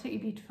look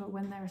absolutely beautiful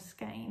when they're a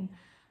skein,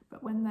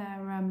 but when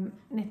they're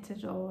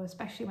knitted, or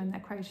especially when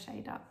they're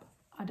crocheted up,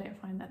 I don't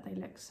find that they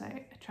look so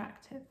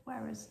attractive.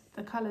 Whereas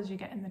the colours you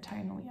get in the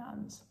tonal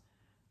yarns,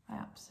 I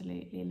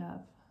absolutely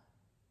love.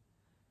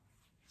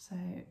 So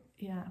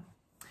yeah,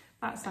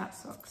 that's that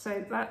sock.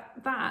 So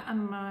that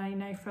and my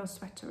No Frills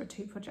Sweater are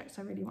 2 projects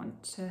I really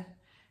want to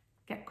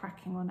get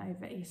cracking on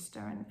over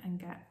Easter and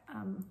get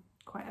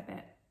quite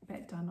a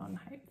bit done on,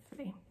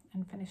 hopefully,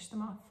 and finish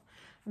them off.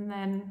 And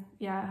then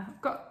yeah,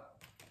 I've got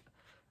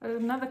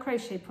another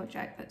crochet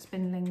project that's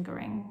been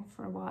lingering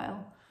for a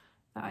while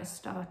that I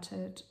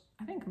started.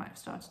 I think I might have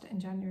started it in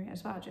January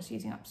as well, just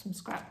using up some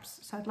scraps.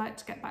 So I'd like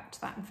to get back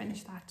to that and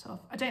finish that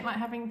off. I don't like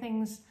having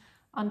things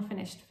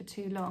unfinished for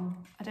too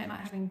long. I don't like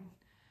having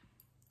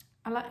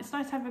it's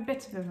nice to have a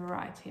bit of a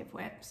variety of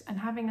whips, and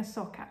having a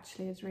sock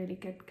actually is really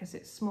good because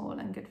it's small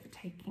and good for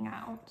taking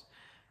out.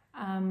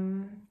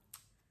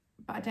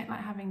 But I don't like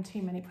having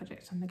too many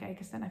projects on the go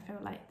because then I feel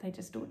like they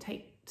just all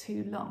take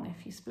too long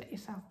if you split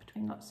yourself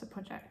between lots of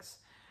projects.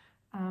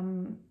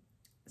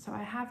 So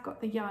I have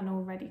got the yarn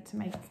all ready to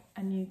make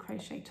a new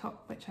crochet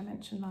top, which I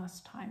mentioned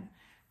last time.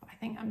 But I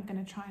think I'm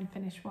going to try and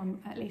finish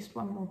at least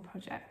one more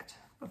project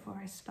before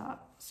I start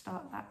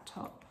that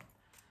top.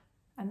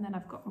 And then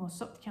I've got more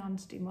sock yarn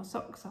to do more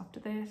socks after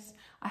this.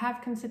 I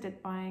have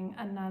considered buying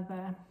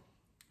another,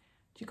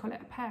 do you call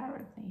it a pair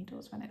of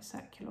needles when it's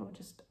circular, or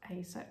just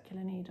a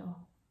circular needle?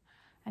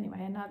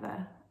 Anyway,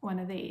 another one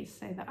of these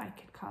so that I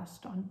could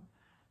cast on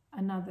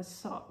another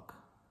sock.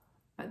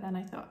 But then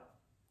I thought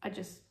I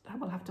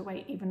will have to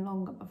wait even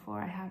longer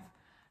before I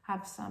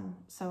have some.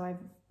 So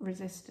I've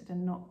resisted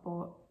and not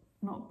bought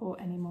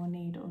any more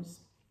needles,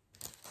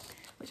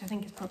 which I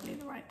think is probably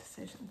the right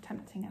decision,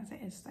 tempting as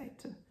it is though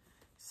to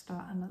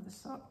start another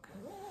sock.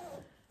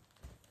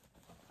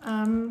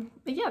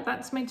 But yeah,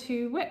 that's my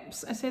 2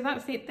 whips. So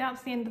that's the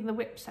end of the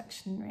whip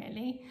section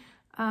really.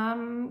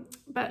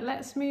 But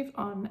let's move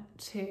on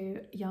to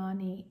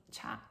Yarny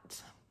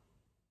Chat.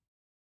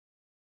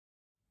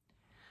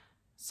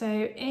 So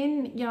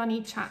in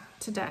Yarny Chat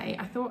today,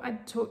 I thought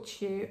I'd talk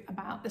to you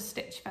about the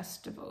Stitch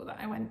Festival that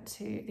I went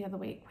to the other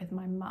week with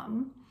my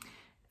mum.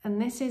 And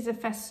this is a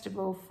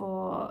festival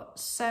for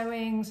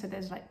sewing. So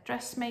there's like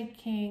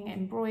dressmaking,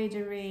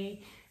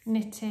 embroidery,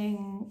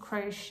 knitting,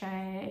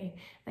 crochet.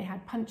 They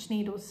had punch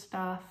needle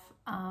stuff.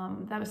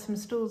 There were some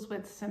stalls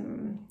with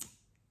some,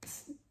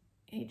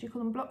 do you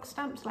call them block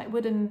stamps? Like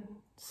wooden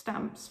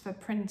stamps for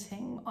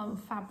printing on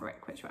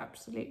fabric, which were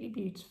absolutely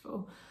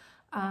beautiful.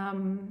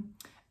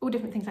 All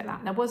different things like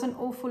that. There was an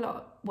awful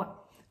lot,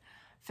 well,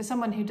 for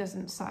someone who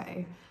doesn't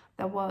sew,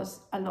 there was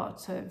a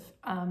lot of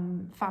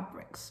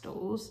fabric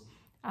stalls.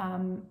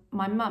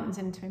 My mum's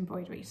into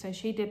embroidery, so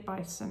she did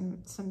buy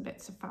some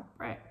bits of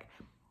fabric.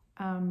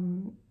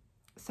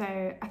 So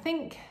I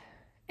think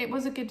it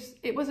was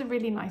a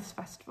really nice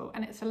festival,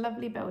 and it's a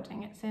lovely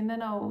building. It's in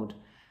an old,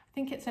 I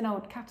think it's an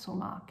old cattle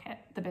market.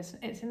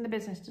 It's in the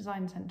Business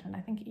Design Centre, and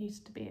I think it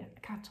used to be a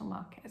cattle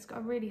market. It's got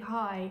a really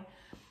high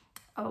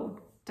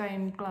old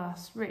domed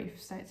glass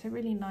roof, so it's a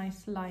really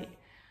nice light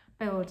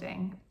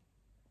building.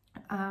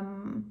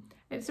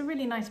 It's a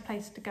really nice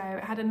place to go.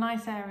 It had a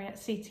nice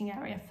seating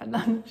area for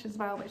lunch as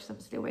well, which is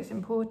obviously always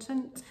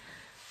important,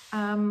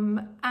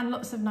 and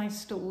lots of nice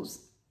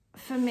stalls.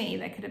 For me,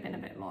 there could have been a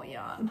bit more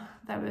yarn.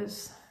 There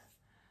was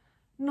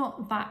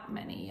not that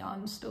many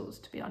yarn stalls,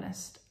 to be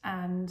honest,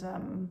 and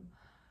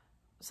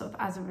sort of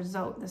as a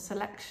result, the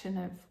selection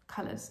of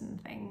colours and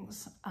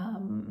things,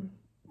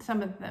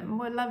 some of them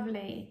were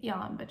lovely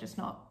yarn, but just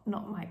not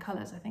my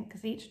colours, I think,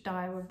 because each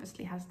dyer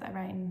obviously has their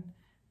own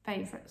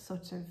favourite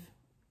sort of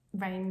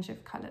range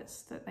of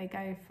colours that they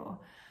go for.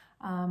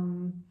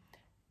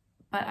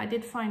 But I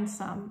did find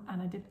some,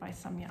 and I did buy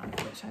some yarn,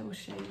 which I will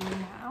show you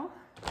now.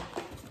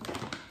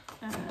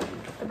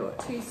 I bought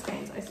 2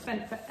 skeins. I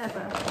spent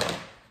forever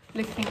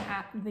looking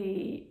at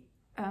the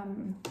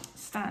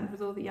stand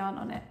with all the yarn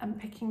on it and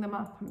picking them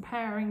up and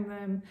pairing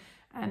them,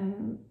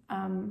 and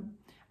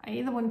I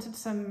either wanted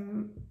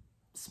some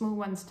small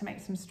ones to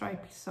make some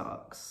stripy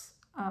socks,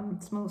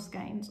 small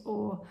skeins,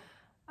 or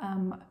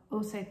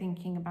also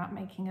thinking about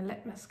making a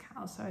litmus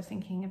cow. So I was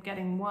thinking of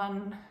getting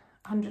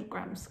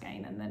 100-gram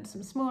skein and then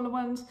some smaller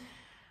ones,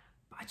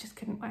 but I just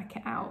couldn't work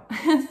it out.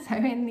 So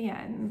in the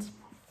end,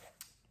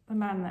 the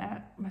man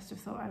there must have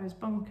thought I was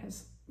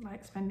bonkers,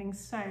 like spending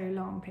so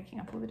long picking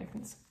up all the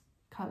different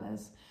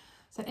colours.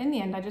 So in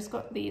the end, I just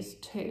got these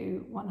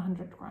 2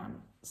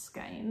 100-gram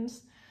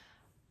skeins.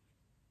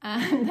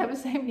 And there were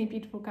so many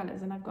beautiful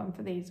colours, and I've gone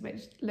for these,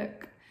 which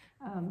look,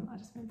 I'll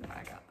just move the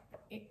bag up,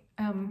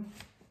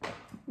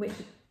 which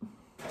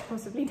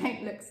possibly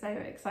don't look so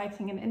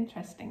exciting and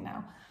interesting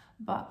now,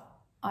 but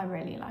I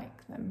really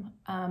like them.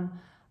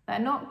 They're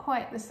not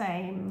quite the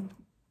same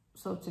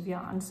sort of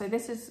yarn. So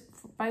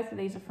both of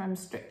these are from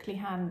Strictly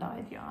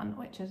Hand-Dyed Yarn,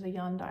 which is a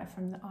yarn dye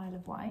from the Isle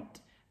of Wight,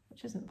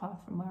 which isn't far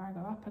from where I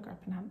grew up. I grew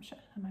up in Hampshire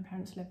and my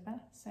parents live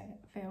there, so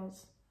it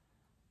feels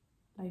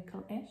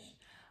local-ish.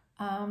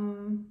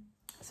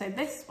 So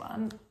this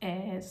one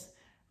is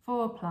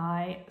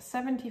 4-ply,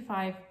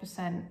 75%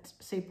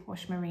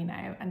 superwash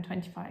merino and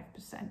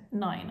 25%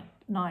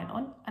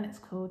 nylon, and it's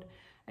called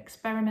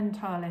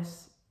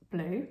Experimentalis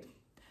Blue.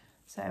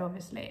 So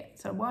obviously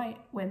it's a white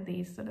with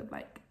these sort of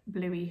like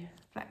bluey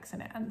flecks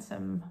in it and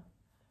some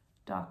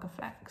darker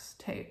flecks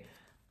too.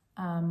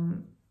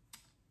 And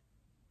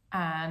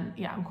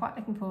yeah, I'm quite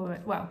looking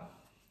forward. Well,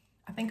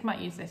 I think I might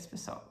use this for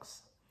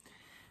socks.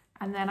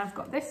 And then I've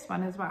got this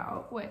one as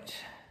well, which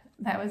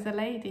there was a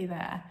lady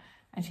there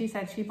and she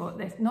said she bought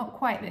this, not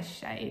quite this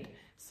shade,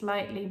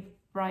 slightly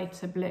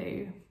brighter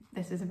blue.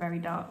 This is a very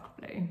dark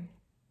blue,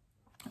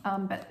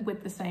 but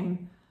with the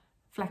same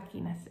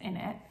fleckiness in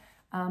it,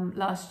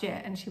 last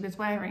year. And she was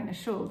wearing a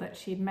shawl that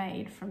she'd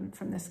made from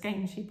the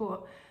skein she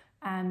bought.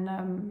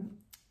 And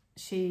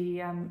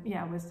she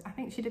I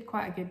think she did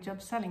quite a good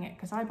job selling it,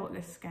 because I bought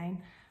this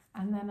skein,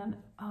 and then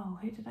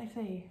who did I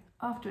see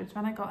afterwards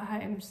when I got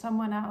home?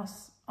 Someone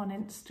else on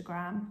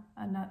Instagram,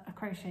 a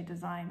crochet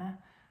designer.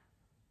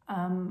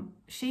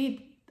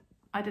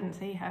 I didn't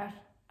see her.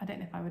 I don't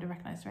know if I would have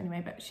recognised her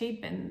anyway, but she'd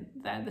been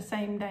there the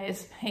same day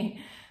as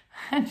me,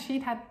 and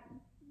she'd had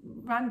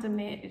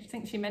randomly, I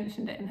think she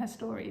mentioned it in her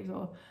stories,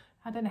 or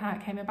I don't know how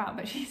it came about,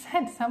 but she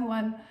said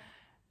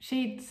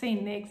she'd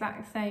seen the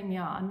exact same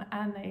yarn,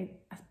 and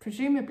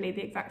presumably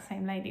the exact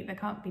same lady, there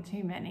can't be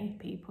too many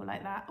people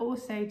like that,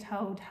 also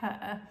told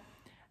her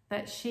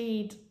that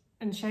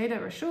and showed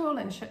her a shawl,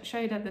 and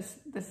showed her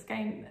the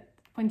skein,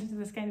 pointed to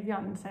the skein of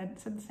yarn, and said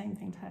the same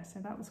thing to her. So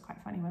that was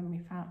quite funny when we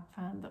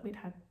found that we'd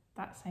had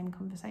that same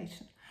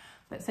conversation.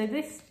 But so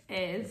this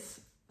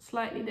is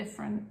slightly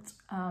different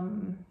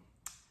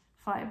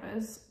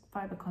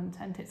fibre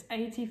content. It's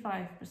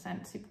 85%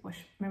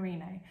 superwash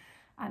merino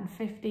and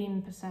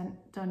 15%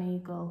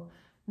 Donegal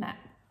net,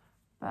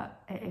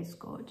 but it is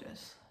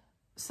gorgeous.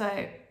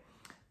 So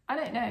I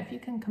don't know if you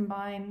can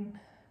combine,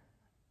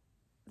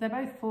 they're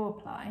both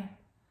 4-ply.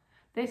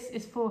 This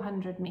is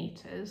 400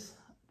 meters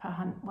per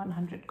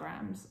 100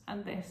 grams,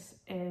 and this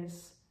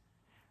is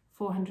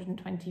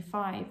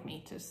 425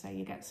 meters, so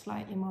you get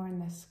slightly more in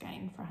this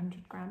skein for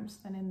 100 grams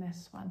than in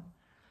this one.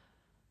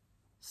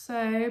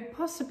 So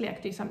possibly I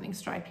could do something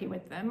stripy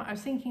with them. I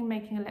was thinking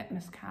making a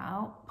litmus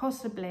cowl.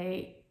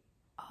 Possibly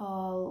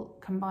I'll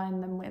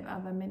combine them with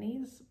other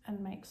minis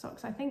and make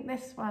socks. I think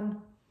this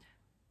one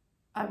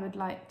I would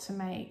like to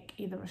make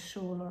either a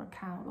shawl or a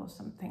cowl or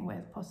something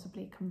with,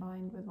 possibly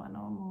combined with one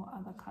or more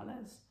other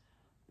colours.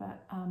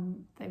 But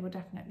they will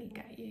definitely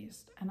get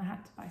used, and I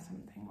had to buy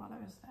something while I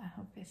was there,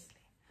 obviously.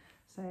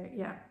 So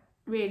yeah,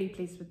 really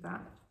pleased with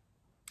that.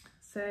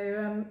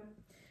 So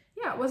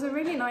yeah, it was a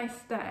really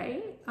nice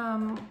day.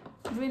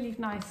 Really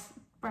nice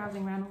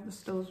browsing around all the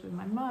stalls with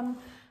my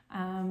mum.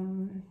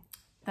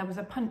 There was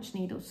a punch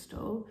needle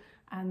stall,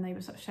 and they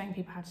were sort of showing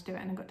people how to do it,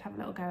 and I got to have a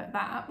little go at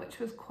that, which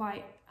was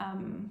quite,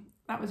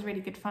 that was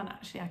really good fun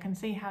actually. I can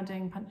see how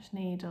doing punch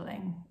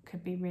needling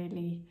could be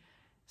really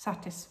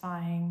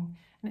satisfying,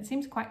 and it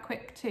seems quite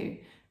quick too.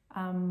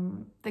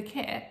 The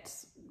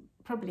kits,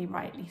 probably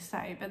rightly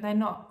so, but they're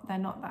not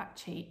that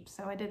cheap,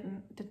 so I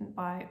didn't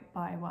buy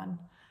one.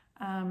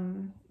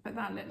 But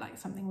that looked like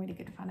something really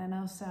good fun. And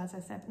also, as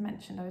I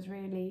mentioned, I was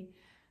really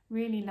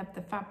loved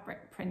the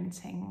fabric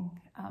printing,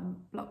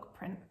 block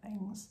print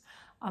things.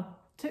 I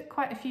took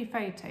quite a few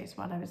photos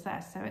while I was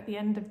there, so at the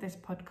end of this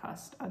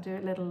podcast I'll do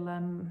a little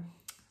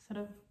sort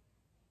of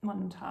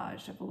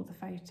montage of all the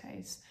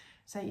photos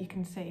so you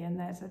can see, and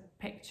there's a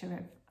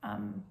picture of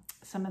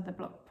some of the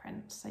block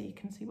prints so you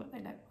can see what they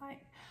look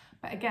like.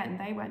 But again,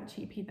 they weren't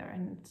cheap either,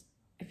 and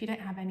if you don't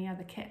have any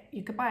other kit,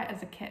 you could buy it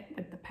as a kit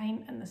with the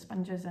paint and the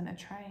sponges and a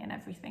tray and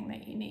everything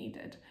that you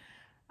needed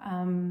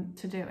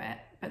to do it,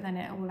 but then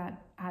it all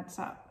adds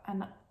up,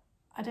 and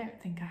I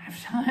don't think I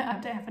have time. I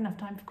don't have enough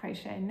time for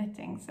crochet and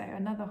knitting, so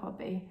another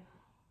hobby.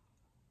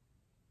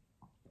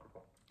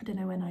 I don't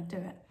know when I'd do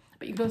it.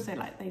 But you could also,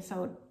 like, they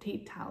sold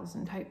tea towels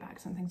and tote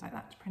bags and things like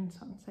that to print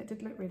on, so it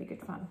did look really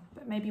good fun.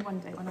 But maybe one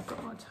day when I've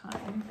got more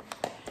time.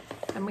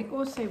 And we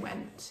also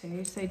went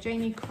to, so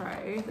Janie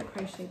Crow, the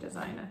crochet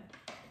designer,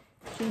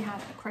 she had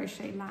a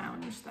crochet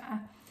lounge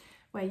there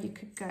where you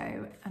could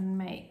go and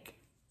make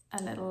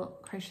a little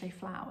crochet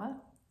flower.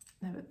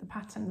 The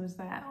pattern was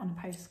there on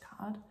a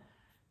postcard.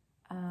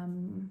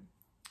 And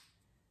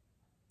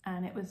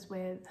it was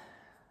with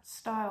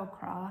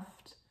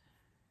Stylecraft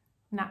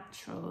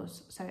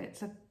Naturals, so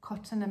it's a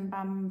cotton and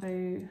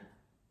bamboo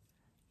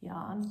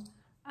yarn.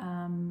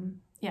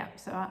 Yeah,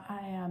 so I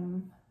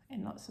am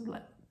in lots of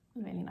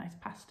really nice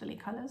pastel-y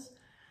colours.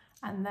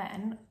 And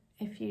then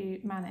if you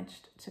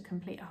managed to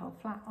complete a whole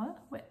flower,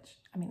 which,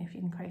 I mean, if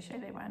you can crochet,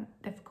 they weren't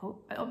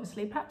difficult, but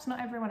obviously perhaps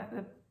not everyone at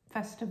the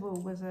festival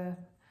was a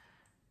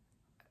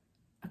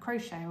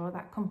crocheter or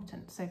that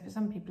competent, so for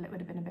some people it would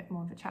have been a bit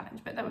more of a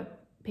challenge, but there were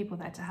people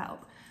there to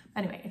help.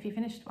 Anyway, if you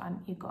finished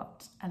one, you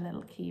got a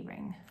little key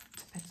ring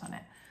to put on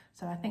it.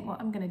 So I think what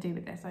I'm going to do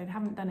with this, I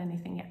haven't done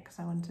anything yet because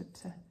I wanted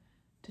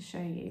to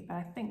show you, but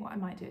I think what I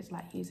might do is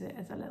like use it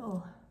as a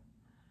little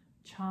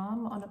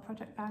charm on a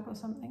project bag or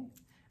something.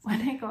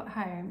 When I got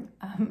home,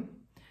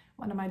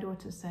 one of my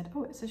daughters said,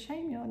 "Oh, it's a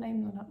shame your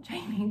name's not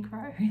Janie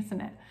Crow,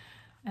 isn't it?"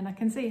 And I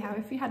can see how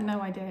if you had no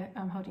idea,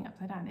 I'm holding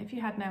upside down, if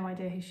you had no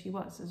idea who she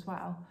was as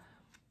well,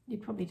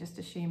 you'd probably just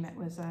assume it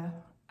was a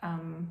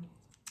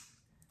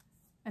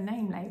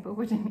name label,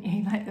 wouldn't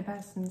you? Like the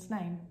person's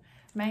name.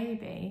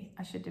 Maybe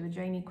I should do a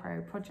Janie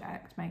Crow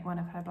project, make one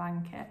of her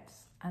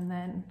blankets, and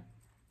then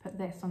put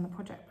this on the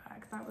project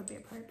bag. That would be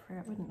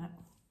appropriate, wouldn't it?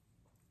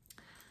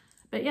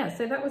 But yeah,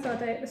 so that was our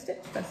day at the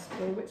Stitch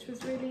Festival, which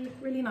was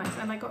really nice.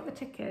 And I got the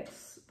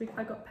tickets.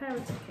 I got a pair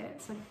of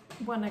tickets.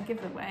 I won a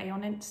giveaway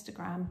on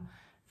Instagram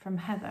from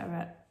Heather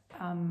at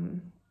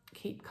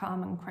Keep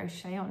Calm and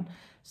Crochet On.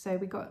 So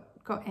we got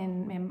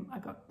in, I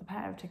got the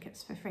pair of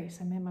tickets for free.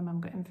 So me and my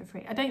mum got in for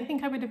free. I don't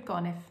think I would have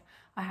gone if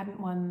I hadn't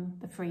won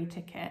the free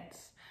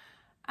tickets.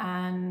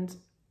 And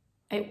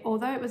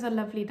although it was a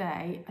lovely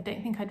day, I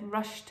don't think I'd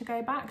rush to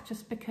go back,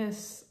 just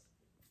because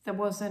there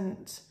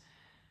wasn't,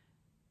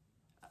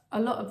 a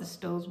lot of the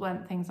stalls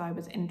weren't things I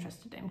was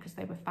interested in because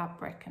they were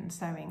fabric and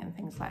sewing and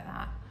things like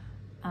that.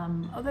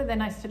 Although they're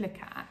nice to look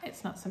at,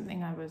 it's not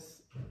something I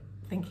was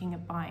thinking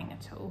of buying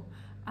at all.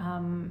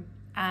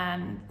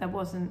 And there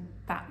wasn't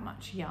that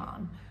much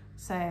yarn.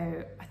 So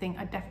I think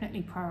I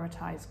definitely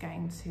prioritise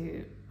going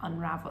to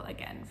Unravel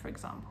again, for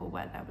example,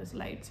 where there was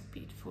loads of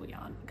beautiful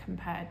yarn,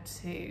 compared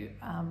to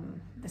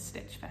the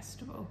Stitch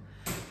Festival.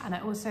 And I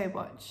also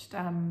watched,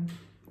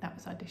 that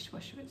was our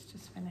dishwasher, it's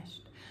just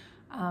finished.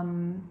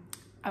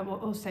 I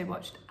also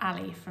watched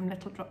Ali from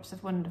Little Drops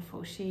of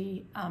Wonderful.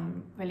 She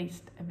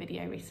released a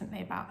video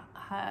recently about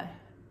her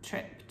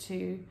trip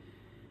to,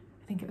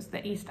 I think it was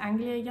the East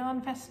Anglia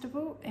Yarn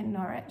Festival in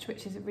Norwich,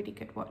 which is a really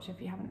good watch.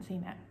 If you haven't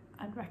seen it,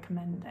 I'd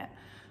recommend it.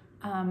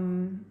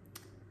 And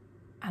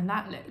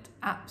that looked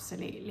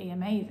absolutely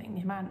amazing.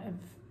 The amount of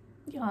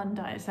yarn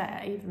dyes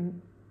there,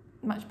 even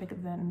much bigger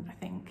than,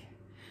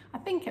 I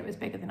think it was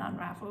bigger than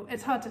Unravel.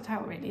 It's hard to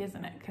tell really,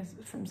 isn't it? Because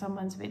from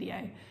someone's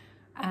video.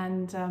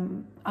 And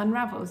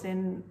Unravel's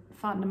in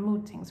Farnham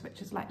Maltings, which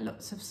is like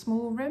lots of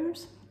small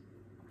rooms,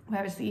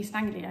 whereas the East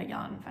Anglia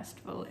Yarn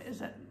Festival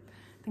is at,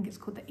 I think it's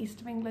called the East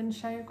of England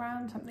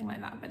Showground, something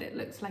like that, but it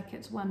looks like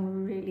it's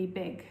one really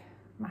big,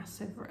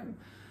 massive room,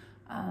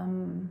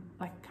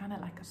 like kind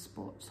of like a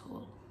sports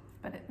hall,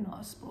 but it's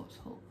not a sports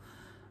hall,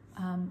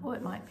 or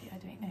it might be, I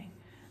don't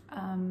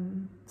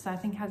know. So I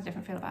think it has a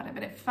different feel about it,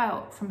 but it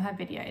felt from her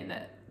video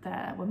that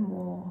there were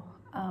more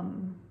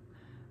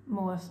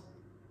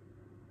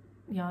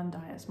yarn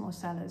dyers, more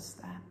sellers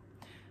there.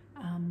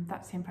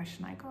 That's the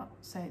impression I got.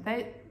 So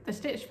the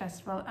Stitch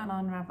Festival and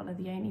Unravel are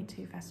the only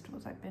two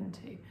festivals I've been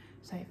to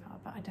so far,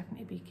 but I'd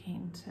definitely be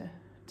keen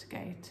to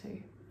go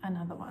to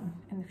another one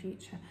in the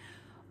future.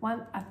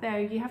 Though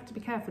you have to be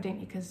careful, don't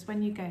you? Because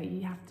when you go,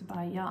 you have to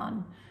buy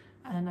yarn,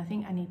 and I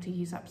think I need to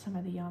use up some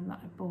of the yarn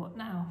that I bought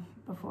now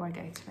before I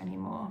go to any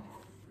more.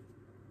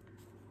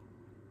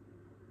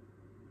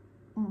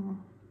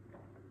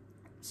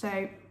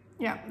 So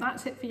yeah,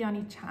 that's it for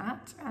Yarny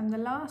Chat. And the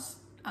last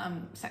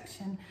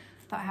section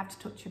that I have to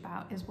talk to you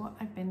about is what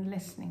I've been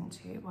listening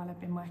to while I've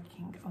been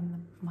working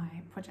on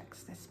my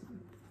projects this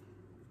month.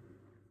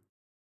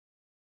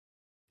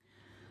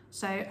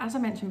 So as I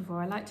mentioned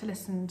before, I like to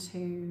listen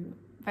to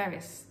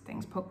various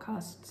things,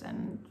 podcasts,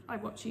 and I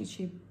watch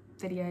YouTube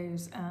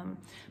videos,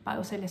 but I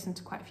also listen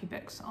to quite a few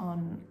books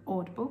on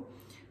Audible,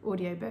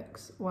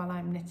 audiobooks, while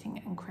I'm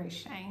knitting and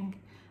crocheting.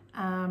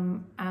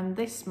 And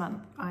this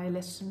month I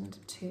listened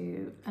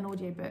to an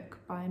audiobook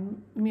by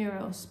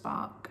Muriel,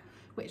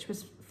 which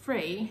was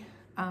free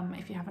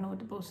if you have an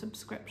Audible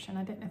subscription.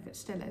 I don't know if it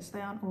still is. They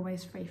aren't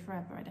always free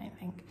forever, I don't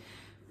think.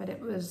 But it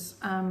was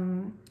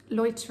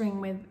Loitering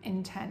with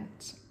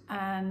Intent.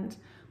 And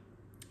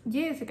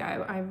years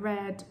ago I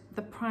read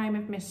The Prime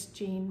of Miss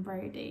Jean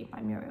Brodie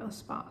by Muriel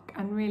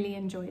and really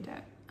enjoyed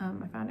it.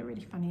 I found it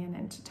really funny and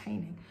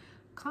entertaining.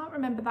 Can't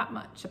remember that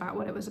much about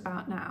what it was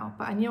about now,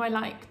 but I knew I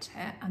liked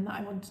it and that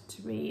I wanted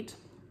to read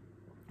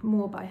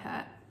more by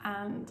her,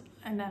 and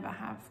I never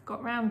have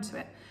got round to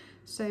it.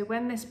 So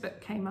when this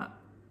book came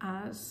up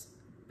as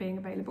being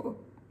available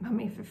for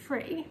me for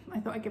free, I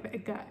thought I'd give it a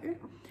go.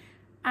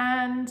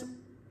 And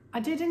I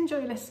did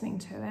enjoy listening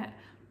to it,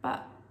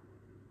 but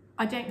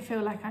I don't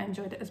feel like I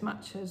enjoyed it as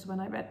much as when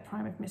I read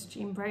Prime of Miss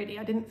Jean Brodie.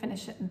 I didn't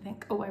finish it and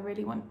think, oh, I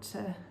really want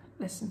to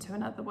listen to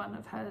another one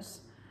of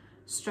hers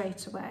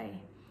straight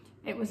away.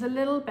 It was a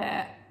little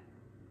bit,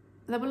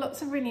 there were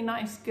lots of really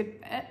nice,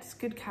 good bits,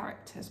 good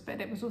characters, but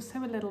it was also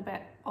a little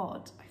bit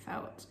odd, I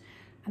felt.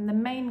 And the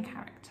main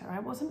character, I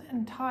wasn't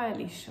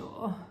entirely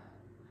sure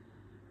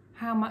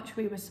how much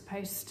we were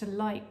supposed to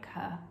like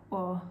her,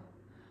 or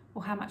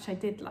how much I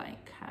did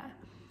like her.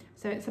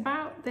 So it's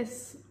about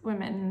this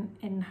woman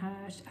in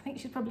her, I think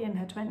she's probably in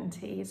her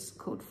 20s,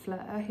 called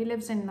Fleur, who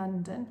lives in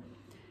London.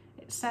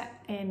 It's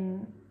set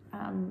in,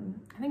 I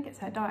think it's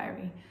her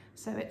diary.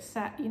 So it's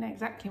set, you know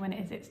exactly when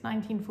it is. It's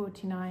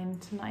 1949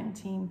 to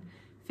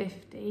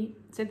 1950.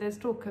 So there's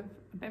talk of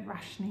a bit of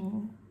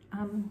rationing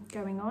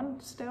going on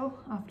still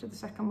after the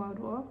Second World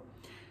War.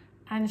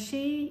 And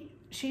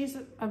she's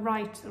a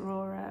writer,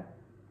 or a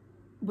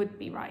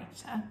would-be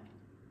writer,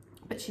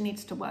 but she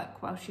needs to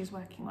work while she's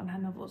working on her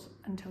novels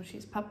until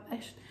she's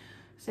published.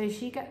 So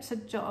she gets a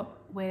job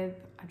with,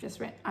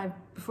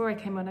 before I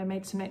came on, I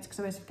made some notes because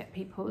I always forget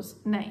people's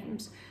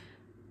names.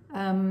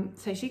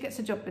 So she gets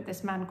a job with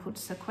this man called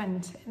Sir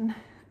Quentin,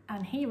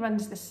 and he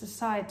runs this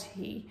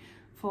society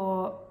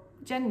for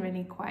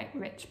generally quite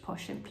rich,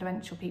 posh,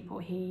 influential people.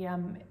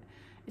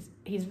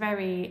 He's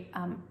very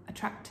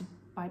attracted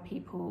by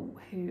people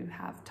who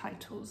have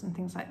titles and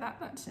things like that.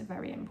 That's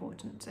very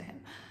important to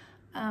him.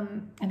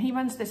 And he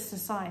runs this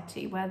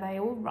society where they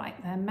all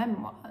write their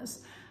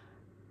memoirs,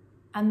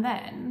 and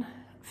then,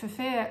 for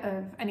fear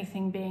of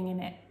anything being in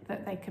it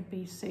that they could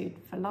be sued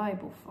for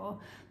libel for,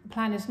 the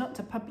plan is not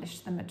to publish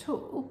them at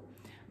all,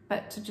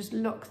 but to just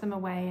lock them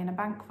away in a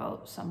bank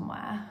vault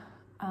somewhere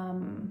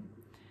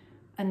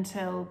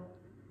until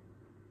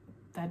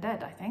they're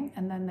dead, I think,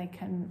 and then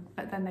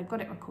but then they've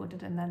got it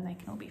recorded and then they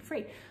can all be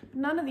free. But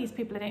none of these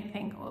people, I don't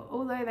think,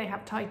 although they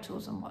have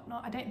titles and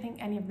whatnot, I don't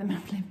think any of them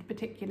have lived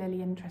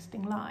particularly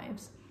interesting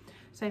lives.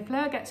 So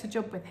Fleur gets a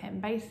job with him,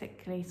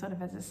 basically sort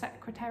of as a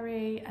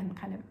secretary and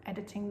kind of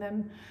editing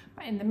them.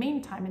 But in the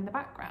meantime, in the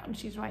background,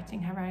 she's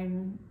writing her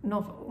own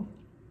novel.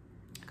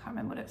 I can't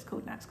remember what it's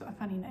called now, it's got a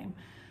funny name,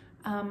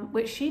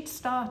 which she'd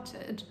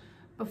started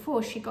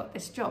before she got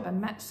this job and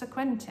met Sir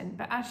Quentin.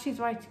 But as she's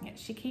writing it,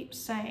 she keeps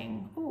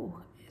saying,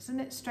 oh, isn't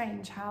it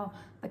strange how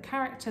the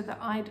character that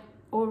I'd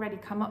already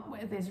come up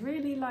with is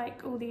really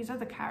like all these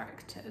other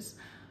characters.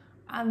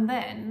 And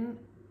then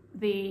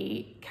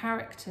the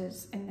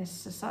characters in this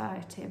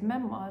society of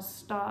memoirs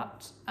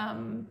start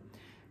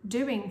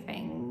doing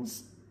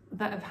things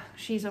that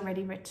she's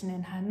already written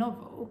in her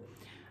novel.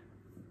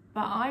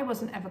 But I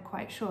wasn't ever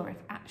quite sure if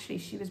actually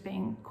she was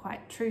being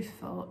quite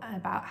truthful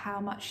about how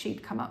much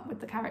she'd come up with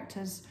the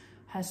characters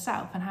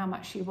herself and how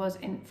much she was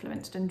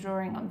influenced and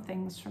drawing on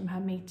things from her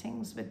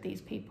meetings with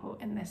these people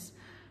in this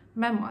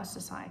memoir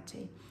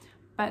society.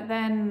 But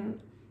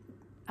then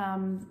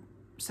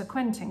Sir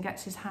Quentin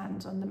gets his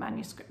hands on the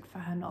manuscript for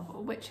her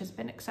novel, which has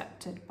been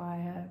accepted by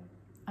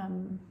a,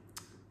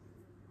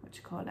 what do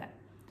you call it?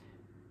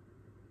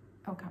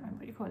 Oh, I can't remember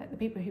what you call it. The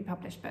people who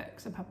publish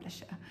books, a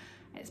publisher.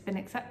 It's been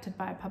accepted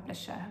by a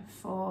publisher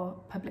for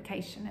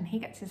publication, and he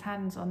gets his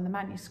hands on the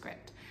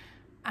manuscript.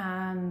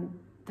 And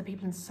the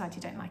people in society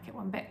don't like it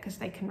one bit because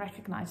they can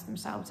recognise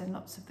themselves in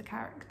lots of the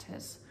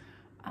characters.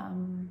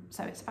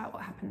 So it's about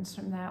what happens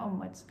from there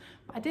onwards.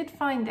 But I did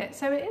find it,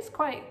 so it is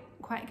quite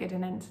good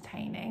and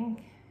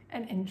entertaining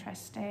and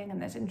interesting, and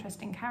there's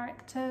interesting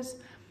characters.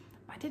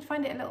 But I did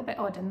find it a little bit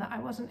odd in that I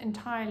wasn't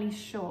entirely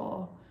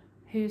sure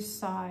whose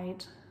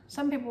side.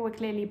 Some people were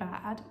clearly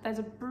bad. There's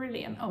a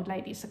brilliant old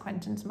lady, Sir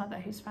Quentin's mother,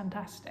 who's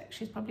fantastic.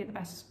 She's probably the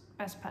best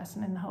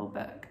person in the whole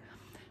book.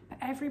 But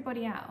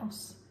everybody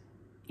else,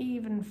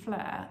 even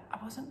Fleur,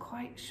 I wasn't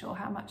quite sure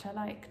how much I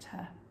liked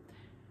her.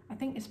 I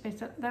think it's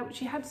better that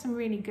she had some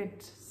really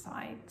good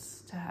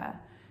sides to her,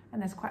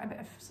 and there's quite a bit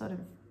of sort of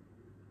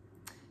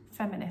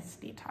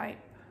feministy type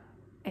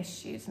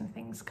issues and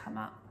things come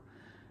up,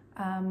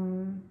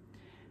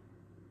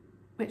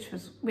 which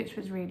was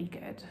really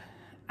good.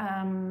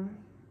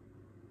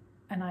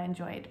 And I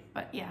enjoyed,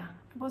 but yeah,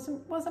 I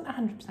wasn't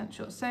 100%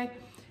 sure. So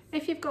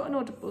if you've got an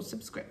Audible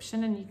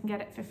subscription and you can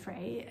get it for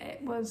free,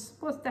 it was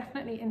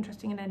definitely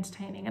interesting and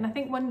entertaining. And I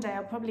think one day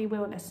I probably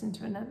will listen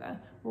to another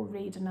or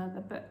read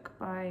another book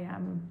by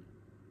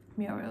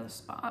Muriel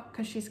Spark,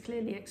 because she's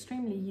clearly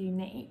extremely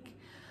unique.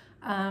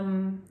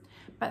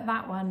 But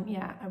that one,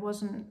 yeah, I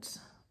wasn't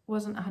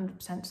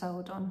 100%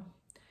 sold on.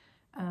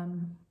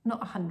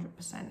 Not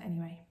 100%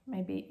 anyway,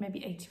 maybe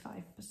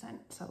 85%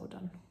 sold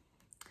on.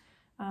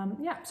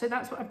 Yeah, so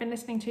that's what I've been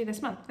listening to this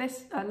month,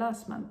 this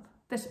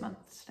month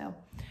still.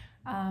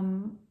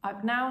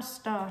 I've now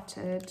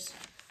started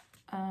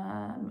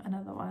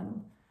another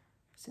one,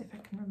 see if I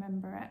can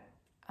remember it.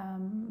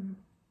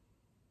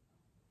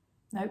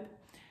 Nope,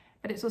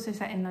 but it's also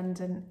set in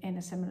London in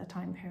a similar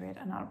time period,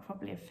 and I'll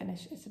probably have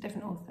finished, it's a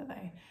different author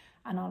though,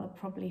 and I'll have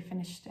probably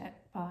finished it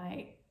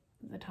by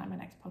the time of my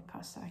next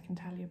podcast, so I can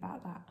tell you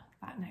about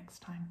that next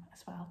time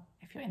as well,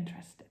 if you're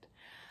interested.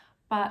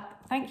 But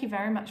thank you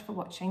very much for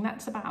watching.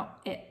 That's about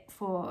it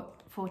for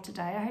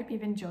today. I hope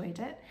you've enjoyed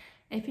it.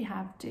 If you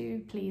have, do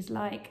please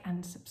like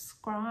and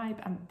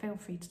subscribe, and feel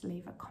free to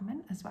leave a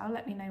comment as well.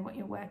 Let me know what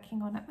you're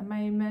working on at the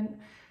moment.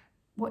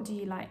 What do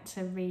you like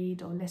to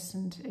read or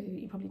listen to?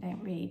 You probably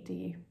don't read, do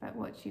you? But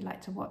what do you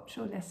like to watch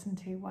or listen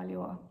to while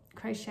you're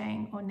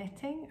crocheting or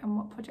knitting, and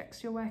what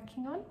projects you're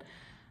working on?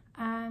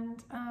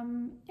 And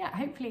yeah,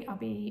 hopefully I'll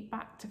be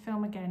back to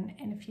film again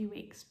in a few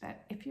weeks.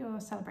 But if you're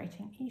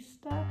celebrating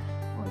Easter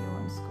or you're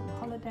on school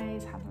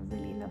holidays, have a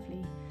really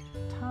lovely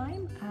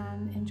time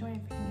and enjoy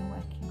everything you're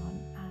working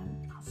on,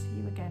 and I'll see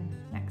you again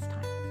next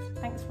time.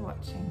 Thanks for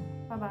watching.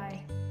 Bye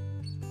bye.